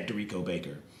Twitter at Dorico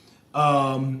Baker.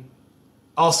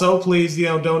 Also, please,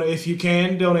 donate if you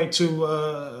can. Donate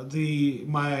to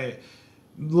my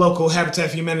local Habitat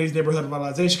for Humanity's Neighborhood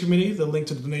Revitalization Committee. The link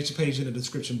to the donation page in the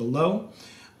description below.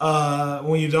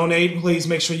 When you donate, please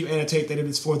make sure you annotate that it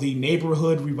is for the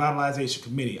Neighborhood Revitalization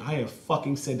Committee. I have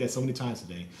fucking said that so many times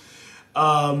today.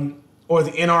 Or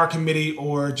the NR Committee,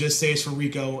 or just say it's for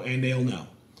Rico and they'll know.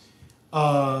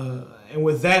 And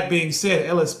with that being said,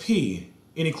 LSP,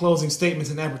 any closing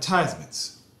statements and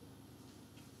advertisements?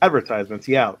 Advertisements,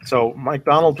 yeah. So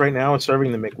McDonald's right now is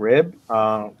serving the McRib.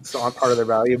 It's not part of their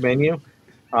value menu.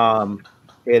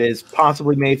 It is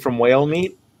possibly made from whale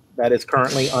meat that is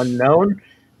currently unknown.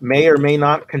 May or may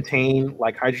not contain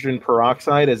like hydrogen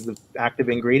peroxide as the active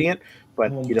ingredient,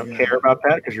 but you don't care about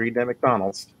that because you're eating at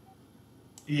McDonald's.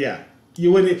 Yeah,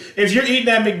 you wouldn't. If you're eating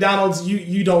at McDonald's,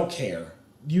 you don't care.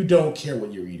 You don't care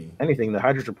what you're eating. Anything, the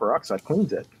hydrogen peroxide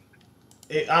cleans it.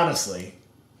 Honestly,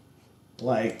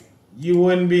 like you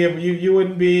wouldn't be able, you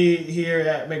wouldn't be here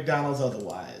at McDonald's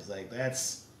otherwise. Like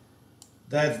that's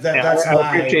I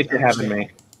appreciate you having me.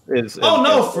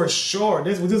 For sure.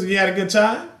 This you had a good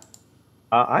time.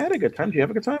 I had a good time. Do you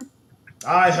have a good time?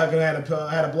 I had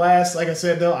a blast. Like I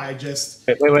said, though, I just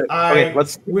wait. Okay,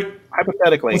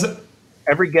 hypothetically,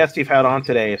 every guest you've had on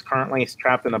today is currently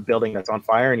trapped in a building that's on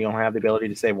fire, and you don't have the ability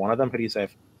to save one of them. Who do you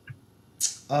save?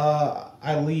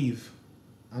 I leave.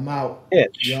 I'm out.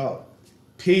 Yo,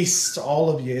 peace to all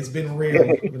of you. It's been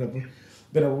real.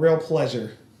 been a real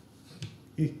pleasure.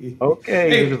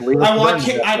 Okay.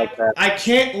 Hey, I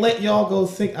can't let y'all go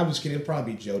think. I'm just kidding. It'll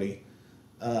probably be Jody.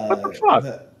 What the fuck?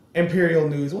 The Imperial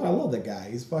News. Well, I love that guy.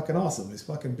 He's fucking awesome. His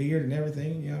fucking beard and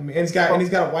everything. You know what I mean? And he's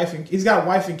got a wife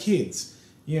and kids.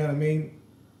 You know what I mean?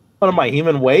 What am I,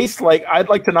 human waste? Like, I'd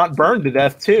like to not burn to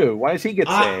death too. Why does he get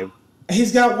saved?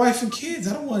 He's got a wife and kids.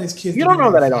 I don't want his kids. You don't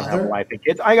know that I don't have a wife and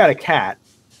kids. I got a cat.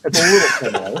 It's a little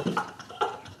similar.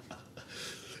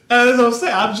 That's what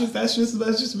I'm saying.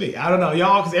 That's just me. I don't know,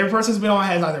 y'all, because every person's been on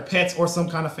has either pets or some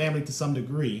kind of family to some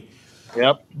degree.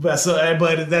 Yep. But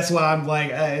that's why I'm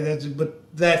like, but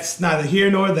that's neither here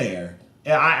nor there.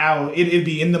 It'd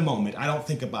be in the moment. I don't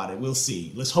think about it. We'll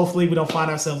see. Hopefully we don't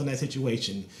find ourselves in that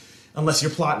situation, unless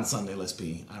you're plotting Sunday. Let's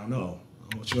be. I don't know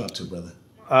what you're up to, brother.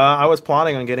 I was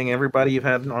plotting on getting everybody you've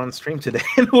had on stream today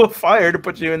into a fire to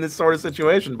put you in this sort of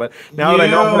situation, but now that I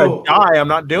know I'm gonna die, I'm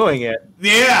not doing it.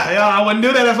 Yeah, I wouldn't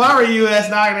do that if I were you. That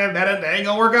ain't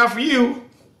gonna work out for you.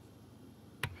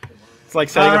 It's like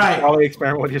setting up a quality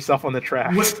experiment with yourself on the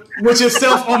track. With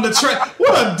yourself on the track.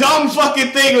 What a dumb fucking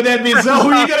thing would that be? So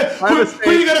who are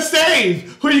you gonna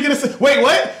save? Who are you gonna save? Wait,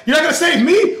 what? You're not gonna save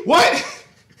me? What?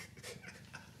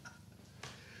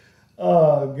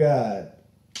 Oh God.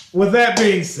 With that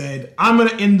being said, I'm going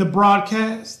to end the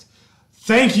broadcast.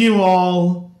 Thank you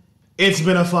all. It's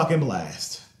been a fucking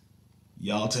blast.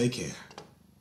 Y'all take care.